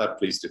anything like that,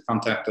 please do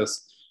contact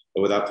us.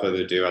 But without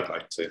further ado, I'd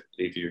like to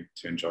leave you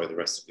to enjoy the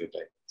rest of your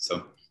day.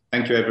 So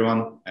thank you,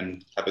 everyone,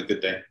 and have a good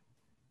day.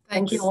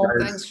 Thank you all.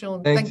 Thanks,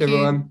 Sean. Thanks,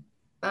 everyone.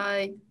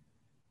 Bye.